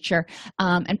in nature,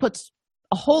 and puts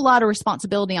a whole lot of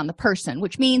responsibility on the person,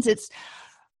 which means it's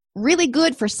really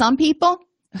good for some people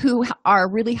who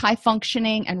are really high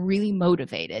functioning and really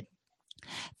motivated.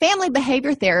 Family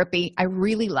behavior therapy, I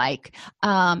really like.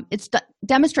 It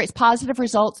demonstrates positive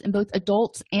results in both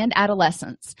adults and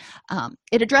adolescents.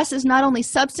 It addresses not only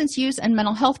substance use and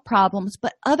mental health problems,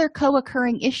 but other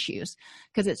co-occurring issues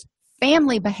because it's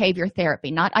family behavior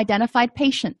therapy, not identified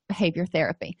patient behavior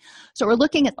therapy. So we're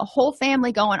looking at the whole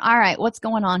family going, all right, what's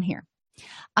going on here?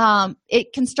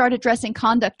 It can start addressing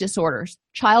conduct disorders,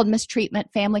 child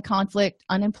mistreatment, family conflict,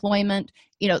 unemployment,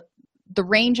 the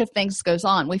range of things goes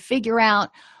on. We figure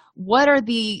out what are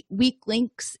the weak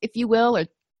links, if you will, or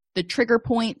the trigger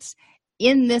points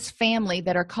in this family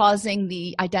that are causing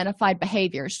the identified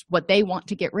behaviors, what they want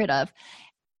to get rid of,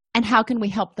 and how can we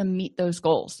help them meet those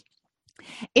goals.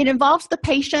 It involves the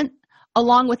patient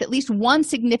along with at least one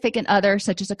significant other,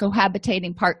 such as a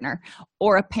cohabitating partner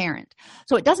or a parent.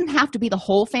 So it doesn't have to be the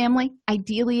whole family.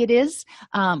 Ideally, it is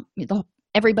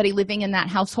everybody living in that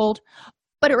household,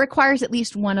 but it requires at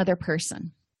least one other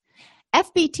person.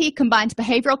 FBT combines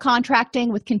behavioral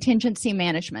contracting with contingency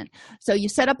management. So you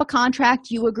set up a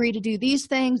contract, you agree to do these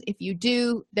things. If you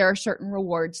do, there are certain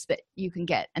rewards that you can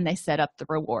get, and they set up the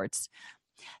rewards.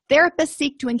 Therapists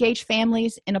seek to engage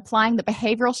families in applying the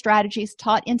behavioral strategies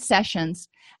taught in sessions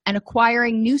and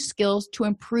acquiring new skills to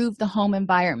improve the home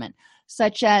environment,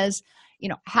 such as,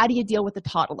 how do you deal with a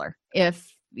toddler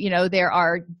if, there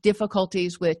are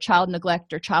difficulties with child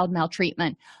neglect or child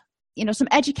maltreatment, some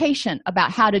education about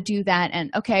how to do that.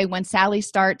 And okay, when Sally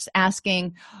starts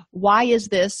asking, why is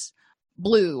this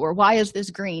blue or why is this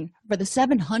green for the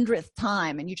 700th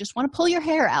time, and you just want to pull your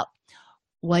hair out,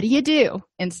 what do you do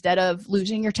instead of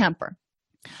losing your temper?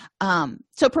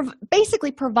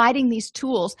 Basically providing these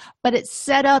tools, but it's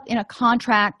set up in a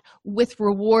contract with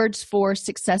rewards for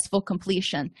successful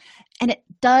completion. And it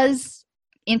does,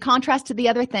 in contrast to the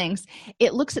other things,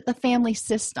 it looks at the family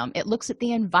system, it looks at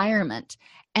the environment,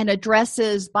 and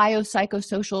addresses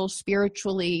biopsychosocial,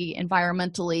 spiritually,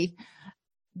 environmentally,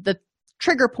 the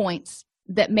trigger points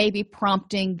that may be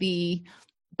prompting the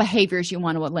behaviors you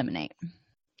want to eliminate.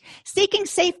 Seeking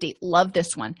Safety, love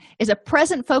this one, is a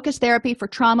present-focused therapy for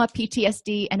trauma,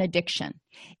 PTSD, and addiction.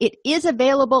 It is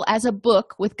available as a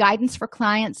book with guidance for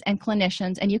clients and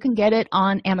clinicians, and you can get it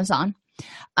on Amazon.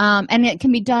 And it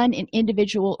can be done in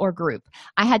individual or group.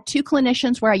 I had 2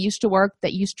 clinicians where I used to work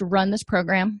that used to run this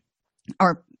program,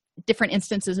 or different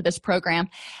instances of this program,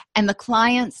 and the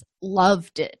clients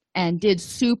loved it and did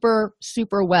super,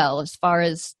 super well as far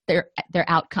as their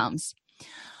outcomes.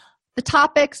 The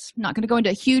topics, I'm not going to go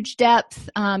into huge depth.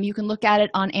 You can look at it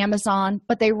on Amazon,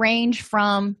 but they range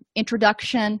from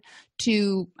introduction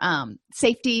to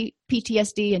safety,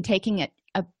 PTSD, and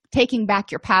taking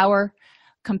back your power,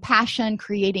 compassion,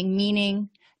 creating meaning,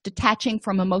 detaching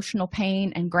from emotional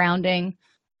pain and grounding,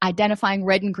 identifying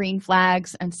red and green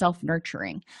flags, and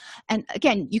self-nurturing. And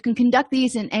again, you can conduct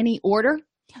these in any order.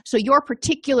 So your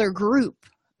particular group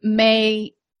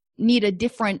may need a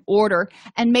different order,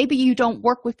 and maybe you don't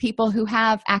work with people who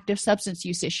have active substance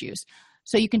use issues,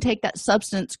 so you can take that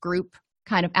substance group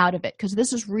kind of out of it, because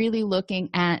this is really looking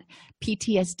at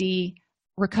PTSD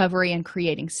recovery and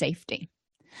creating safety.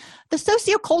 The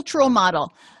sociocultural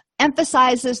model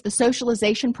emphasizes the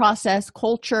socialization process,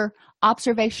 culture,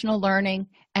 observational learning,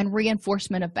 and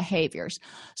reinforcement of behaviors.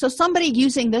 So somebody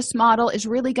using this model is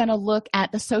really going to look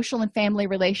at the social and family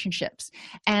relationships.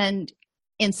 And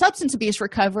in substance abuse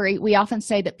recovery, we often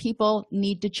say that people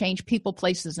need to change people,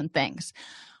 places, and things.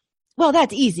 Well,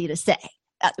 that's easy to say,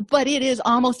 but it is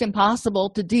almost impossible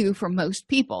to do for most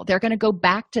people. They're going to go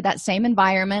back to that same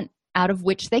environment out of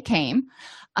which they came,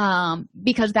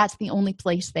 because that's the only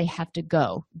place they have to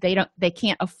go. They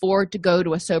can't afford to go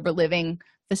to a sober living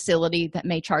facility that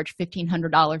may charge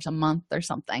 $1,500 a month or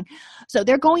something. So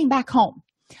they're going back home.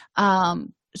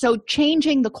 So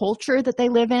changing the culture that they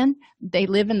live in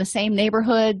the same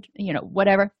neighborhood,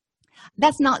 whatever,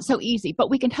 that's not so easy, but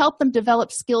we can help them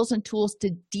develop skills and tools to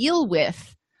deal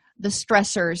with the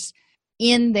stressors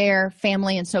in their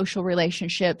family and social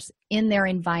relationships, in their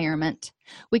environment.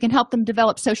 We can help them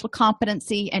develop social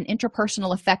competency and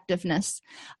interpersonal effectiveness,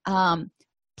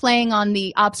 playing on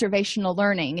the observational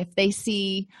learning. If they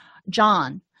see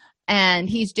John and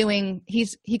he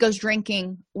goes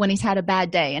drinking when he's had a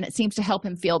bad day and it seems to help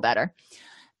him feel better,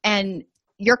 and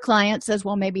your client says,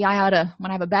 well, maybe I ought to,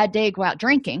 when I have a bad day, go out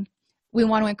drinking, we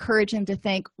want to encourage him to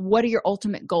think, what are your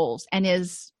ultimate goals? And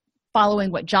is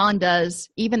following what John does,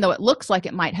 even though it looks like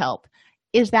it might help,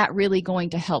 is that really going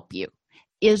to help you?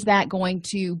 Is that going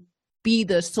to be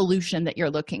the solution that you're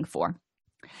looking for?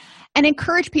 And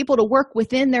encourage people to work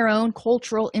within their own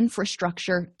cultural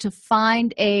infrastructure to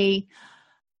find a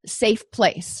safe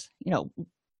place.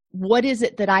 What is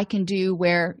it that I can do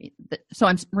so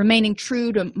I'm remaining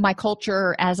true to my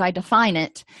culture as I define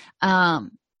it,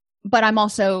 but I'm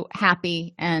also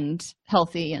happy and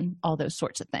healthy and all those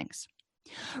sorts of things.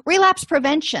 Relapse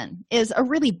prevention is a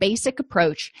really basic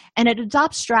approach, and it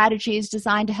adopts strategies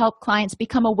designed to help clients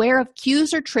become aware of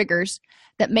cues or triggers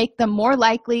that make them more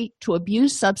likely to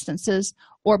abuse substances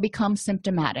or become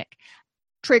symptomatic.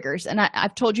 Triggers, and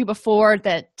I've told you before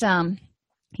that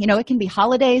it can be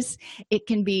holidays, it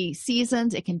can be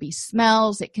seasons, it can be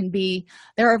smells,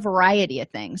 there are a variety of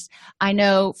things. I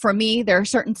know for me, there are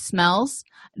certain smells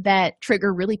that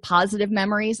trigger really positive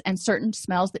memories and certain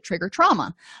smells that trigger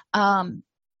trauma.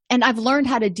 And I've learned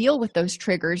how to deal with those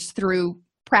triggers through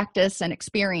practice and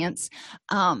experience.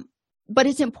 But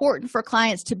it's important for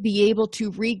clients to be able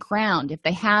to reground. If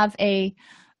they have a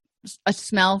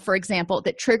smell, for example,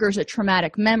 that triggers a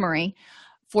traumatic memory,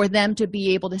 for them to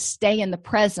be able to stay in the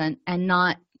present and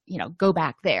not, go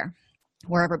back there,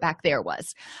 wherever back there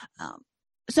was.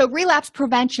 So relapse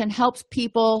prevention helps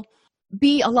people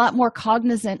be a lot more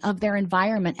cognizant of their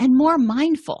environment and more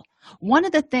mindful. One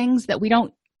of the things that we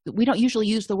don't usually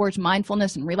use the words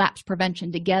mindfulness and relapse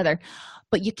prevention together,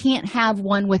 but you can't have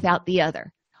one without the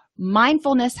other.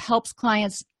 Mindfulness helps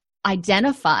clients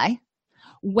identify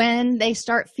when they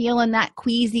start feeling that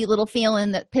queasy little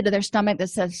feeling, that pit of their stomach that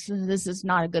says, this is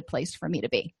not a good place for me to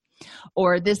be,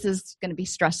 or this is going to be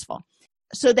stressful.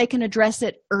 So they can address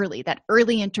it early, that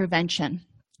early intervention.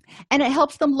 And it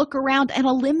helps them look around and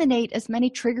eliminate as many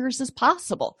triggers as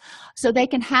possible so they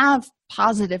can have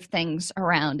positive things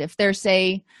around. If there's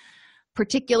a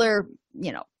particular,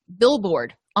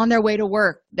 billboard on their way to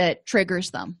work that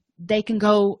triggers them, they can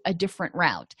go a different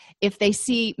route. If they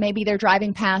see, maybe they're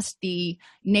driving past the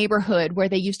neighborhood where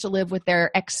they used to live with their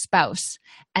ex-spouse,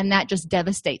 and that just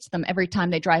devastates them every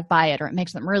time they drive by it, or it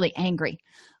makes them really angry.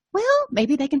 Well,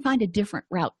 maybe they can find a different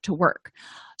route to work.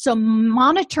 So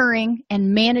monitoring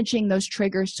and managing those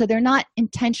triggers so they're not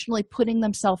intentionally putting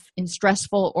themselves in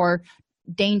stressful or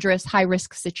dangerous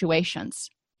high-risk situations.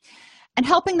 And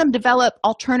helping them develop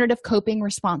alternative coping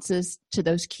responses to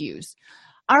those cues.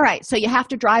 All right, so you have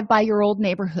to drive by your old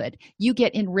neighborhood. You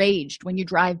get enraged when you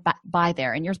drive by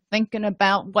there, and you're thinking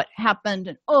about what happened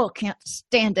and, oh, can't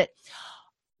stand it.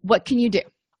 What can you do?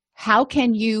 How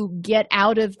can you get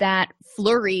out of that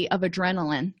flurry of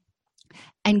adrenaline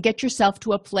and get yourself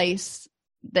to a place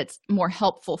that's more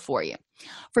helpful for you?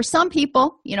 For some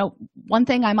people, one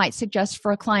thing I might suggest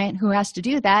for a client who has to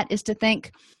do that is to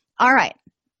think, all right,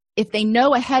 if they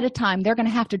know ahead of time they're going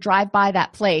to have to drive by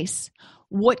that place,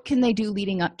 what can they do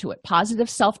leading up to it? Positive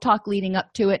self-talk leading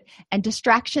up to it, and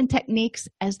distraction techniques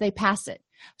as they pass it.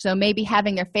 So maybe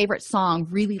having their favorite song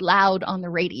really loud on the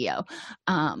radio,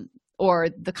 or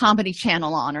the comedy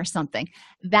channel on or something.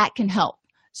 That can help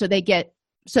so they get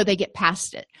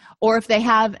past it. Or if they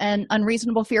have an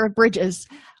unreasonable fear of bridges,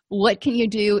 what can you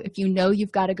do if you know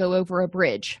you've got to go over a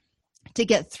bridge to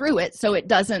get through it so it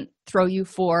doesn't throw you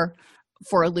for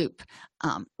a loop?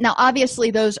 Now, obviously,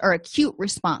 those are acute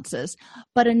responses,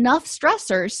 but enough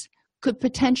stressors could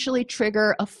potentially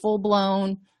trigger a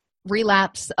full-blown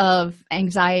relapse of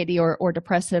anxiety or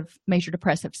major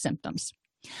depressive symptoms.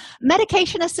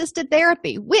 Medication-assisted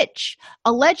therapy, which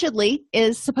allegedly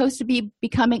is supposed to be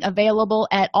becoming available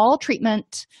at all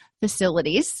treatment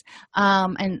facilities,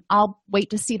 and I'll wait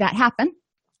to see that happen,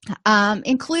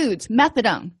 includes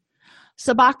methadone,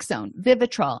 Suboxone,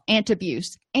 Vivitrol,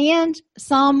 Antabuse, and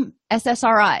some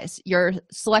SSRIs, your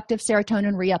selective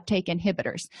serotonin reuptake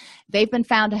inhibitors. They've been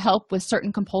found to help with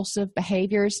certain compulsive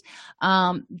behaviors.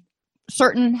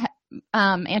 Certain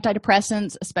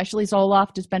antidepressants, especially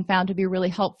Zoloft, has been found to be really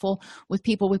helpful with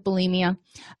people with bulimia.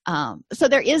 So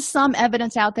there is some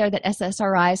evidence out there that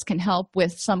SSRIs can help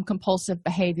with some compulsive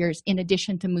behaviors in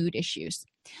addition to mood issues.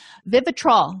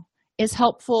 Vivitrol is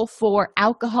helpful for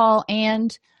alcohol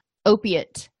and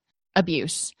opiate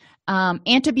abuse.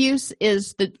 Antabuse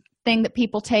is the thing that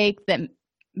people take that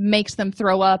makes them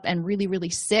throw up and really,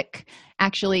 really sick.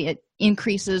 Actually, it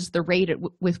increases the rate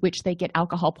with which they get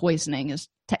alcohol poisoning, is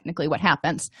technically what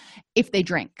happens if they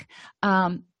drink.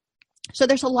 So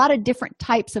there's a lot of different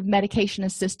types of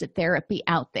medication-assisted therapy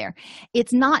out there.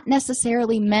 It's not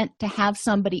necessarily meant to have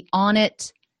somebody on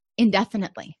it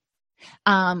indefinitely.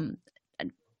 I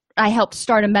helped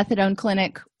start a methadone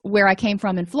clinic where I came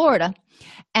from in Florida,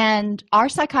 and our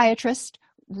psychiatrist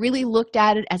really looked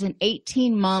at it as an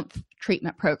 18-month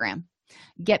treatment program.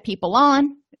 Get people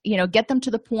on, get them to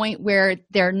the point where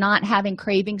they're not having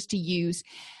cravings to use.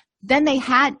 Then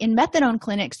in methadone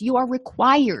clinics, you are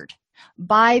required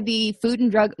by the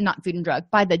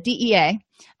by the DEA.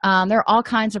 There are all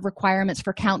kinds of requirements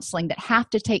for counseling that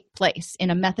have to take place in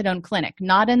a methadone clinic,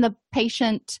 not in the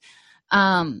patient,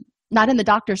 not in the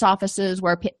doctor's offices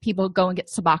where people go and get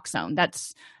Suboxone.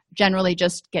 That's generally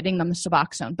just getting them the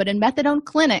Suboxone. But in methadone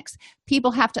clinics,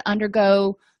 people have to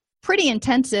undergo pretty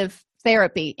intensive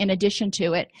therapy in addition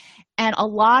to it. And a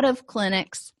lot of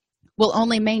clinics will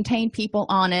only maintain people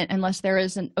on it unless there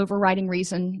is an overriding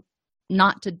reason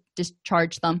not to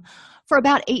discharge them for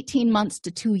about 18 months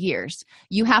to 2 years.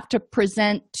 You have to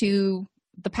present to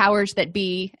the powers that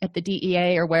be at the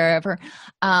DEA or wherever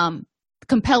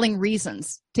compelling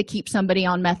reasons to keep somebody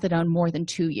on methadone more than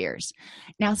 2 years.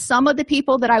 Now, some of the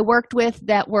people that I worked with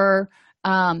that were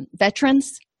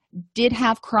veterans did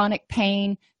have chronic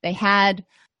pain. They had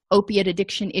opiate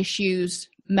addiction issues.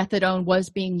 Methadone was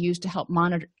being used to help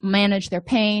manage their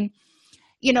pain.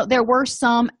 There were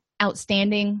some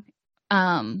outstanding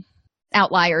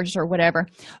outliers or whatever,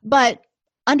 but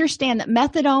understand that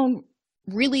methadone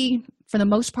really, for the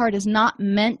most part, is not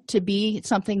meant to be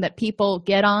something that people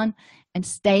get on and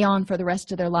stay on for the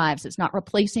rest of their lives. It's not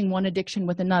replacing one addiction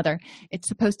with another. It's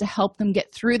supposed to help them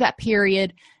get through that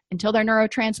period until their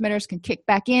neurotransmitters can kick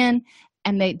back in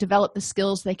and they develop the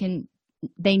skills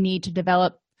they need to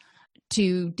develop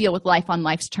to deal with life on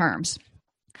life's terms.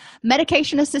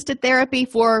 Medication-assisted therapy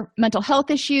for mental health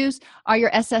issues are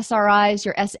your SSRIs,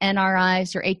 your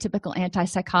SNRIs, your atypical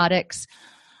antipsychotics,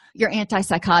 your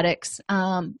antipsychotics.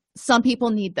 Some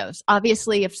people need those.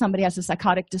 Obviously, if somebody has a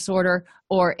psychotic disorder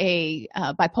or a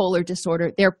bipolar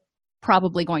disorder, they're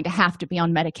probably going to have to be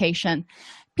on medication.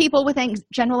 People with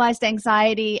generalized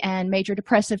anxiety and major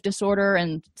depressive disorder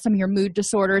and some of your mood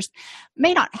disorders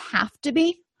may not have to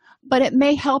be, but it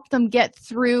may help them get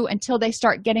through until they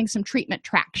start getting some treatment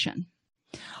traction.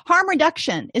 Harm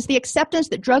reduction is the acceptance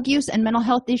that drug use and mental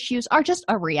health issues are just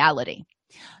a reality.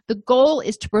 The goal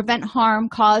is to prevent harm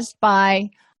caused by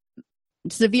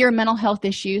severe mental health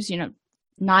issues,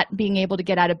 not being able to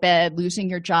get out of bed, losing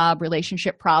your job,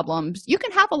 relationship problems. You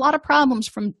can have a lot of problems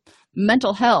from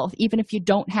mental health, even if you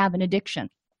don't have an addiction.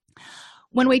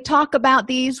 When we talk about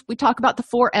these, we talk about the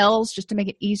 4 L's just to make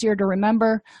it easier to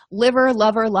remember: liver,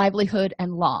 lover, livelihood,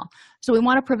 and law. So we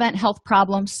want to prevent health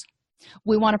problems.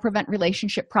 We want to prevent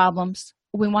relationship problems.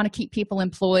 We want to keep people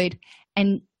employed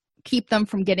and keep them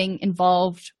from getting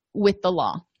involved with the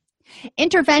law.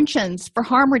 Interventions for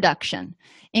harm reduction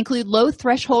include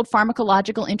low-threshold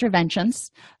pharmacological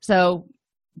interventions, so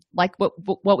like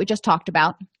what we just talked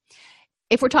about.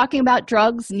 If we're talking about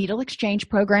drugs, needle exchange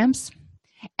programs,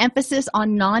 emphasis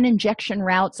on non-injection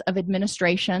routes of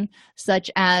administration,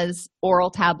 such as oral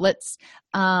tablets,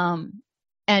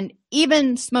 and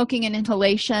even smoking and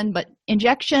inhalation, but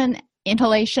injection,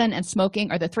 inhalation, and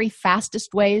smoking are the 3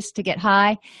 fastest ways to get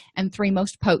high and 3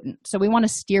 most potent. So we want to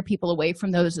steer people away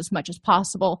from those as much as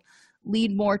possible,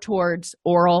 lead more towards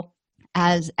oral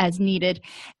as needed.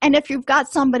 And if you've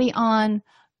got somebody on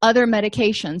other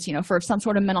medications, for some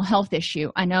sort of mental health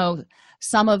issue, I know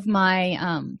some of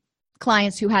my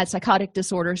clients who had psychotic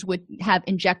disorders would have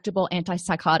injectable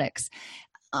antipsychotics.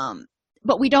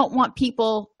 But we don't want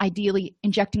people ideally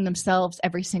injecting themselves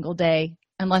every single day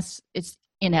unless it's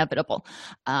inevitable.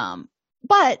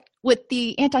 But with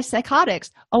the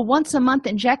antipsychotics, a once-a-month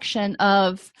injection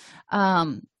of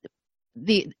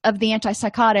the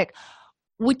antipsychotic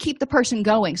would keep the person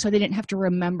going so they didn't have to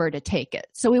remember to take it.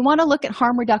 So we want to look at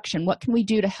harm reduction. What can we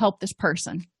do to help this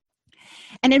person?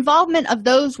 And involvement of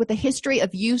those with a history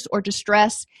of use or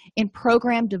distress in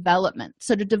program development.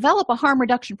 So to develop a harm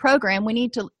reduction program, we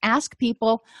need to ask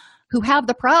people who have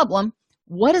the problem,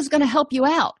 what is going to help you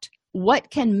out? What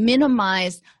can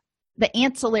minimize the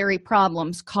ancillary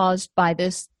problems caused by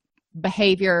this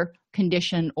behavior,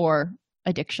 condition, or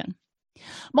addiction?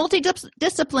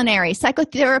 Multidisciplinary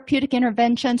psychotherapeutic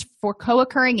interventions for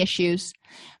co-occurring issues,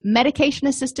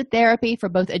 medication-assisted therapy for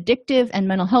both addictive and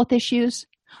mental health issues,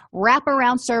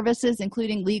 wraparound services,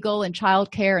 including legal and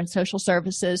child care and social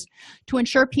services, to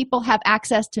ensure people have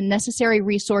access to necessary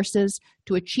resources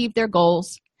to achieve their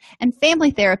goals, and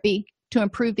family therapy to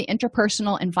improve the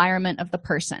interpersonal environment of the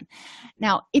person.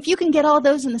 Now, if you can get all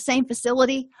those in the same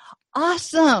facility,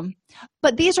 awesome.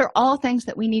 But these are all things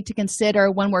that we need to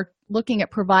consider when we're looking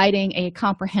at providing a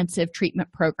comprehensive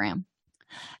treatment program.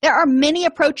 There are many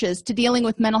approaches to dealing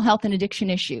with mental health and addiction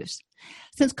issues.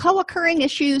 Since co-occurring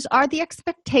issues are the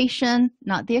expectation,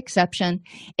 not the exception,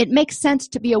 it makes sense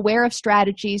to be aware of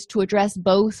strategies to address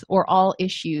both or all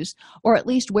issues, or at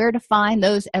least where to find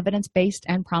those evidence-based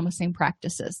and promising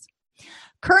practices.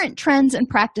 Current trends and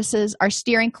practices are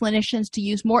steering clinicians to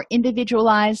use more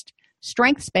individualized,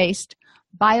 strengths-based,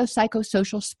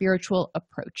 biopsychosocial spiritual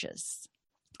approaches.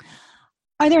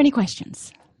 Are there any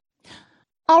questions?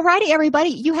 Alrighty, everybody,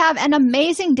 you have an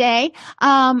amazing day.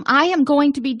 I am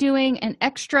going to be doing an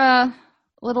extra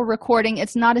little recording.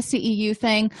 It's not a CEU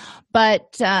thing,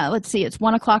 but let's see, it's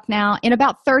 1 o'clock now. In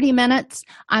about 30 minutes,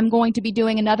 I'm going to be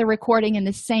doing another recording in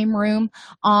the same room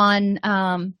on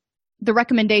the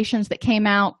recommendations that came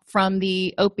out from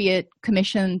the opiate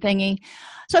commission thingy.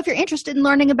 So if you're interested in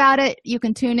learning about it, you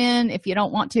can tune in. If you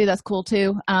don't want to, that's cool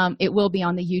too. It will be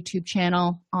on the YouTube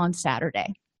channel on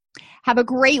Saturday. Have a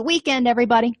great weekend,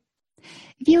 everybody.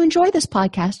 If you enjoy this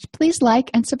podcast, please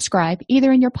like and subscribe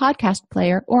either in your podcast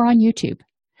player or on YouTube.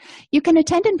 You can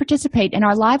attend and participate in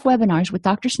our live webinars with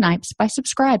Dr. Snipes by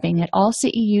subscribing at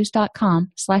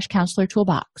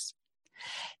allceus.com/counselor-toolbox.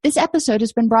 This episode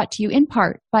has been brought to you in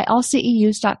part by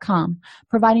allceus.com,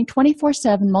 providing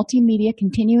 24/7 multimedia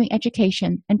continuing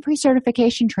education and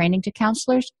pre-certification training to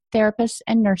counselors, therapists,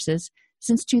 and nurses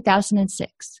since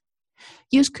 2006.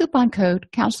 Use coupon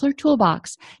code Counselor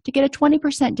Toolbox to get a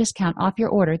 20% discount off your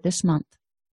order this month.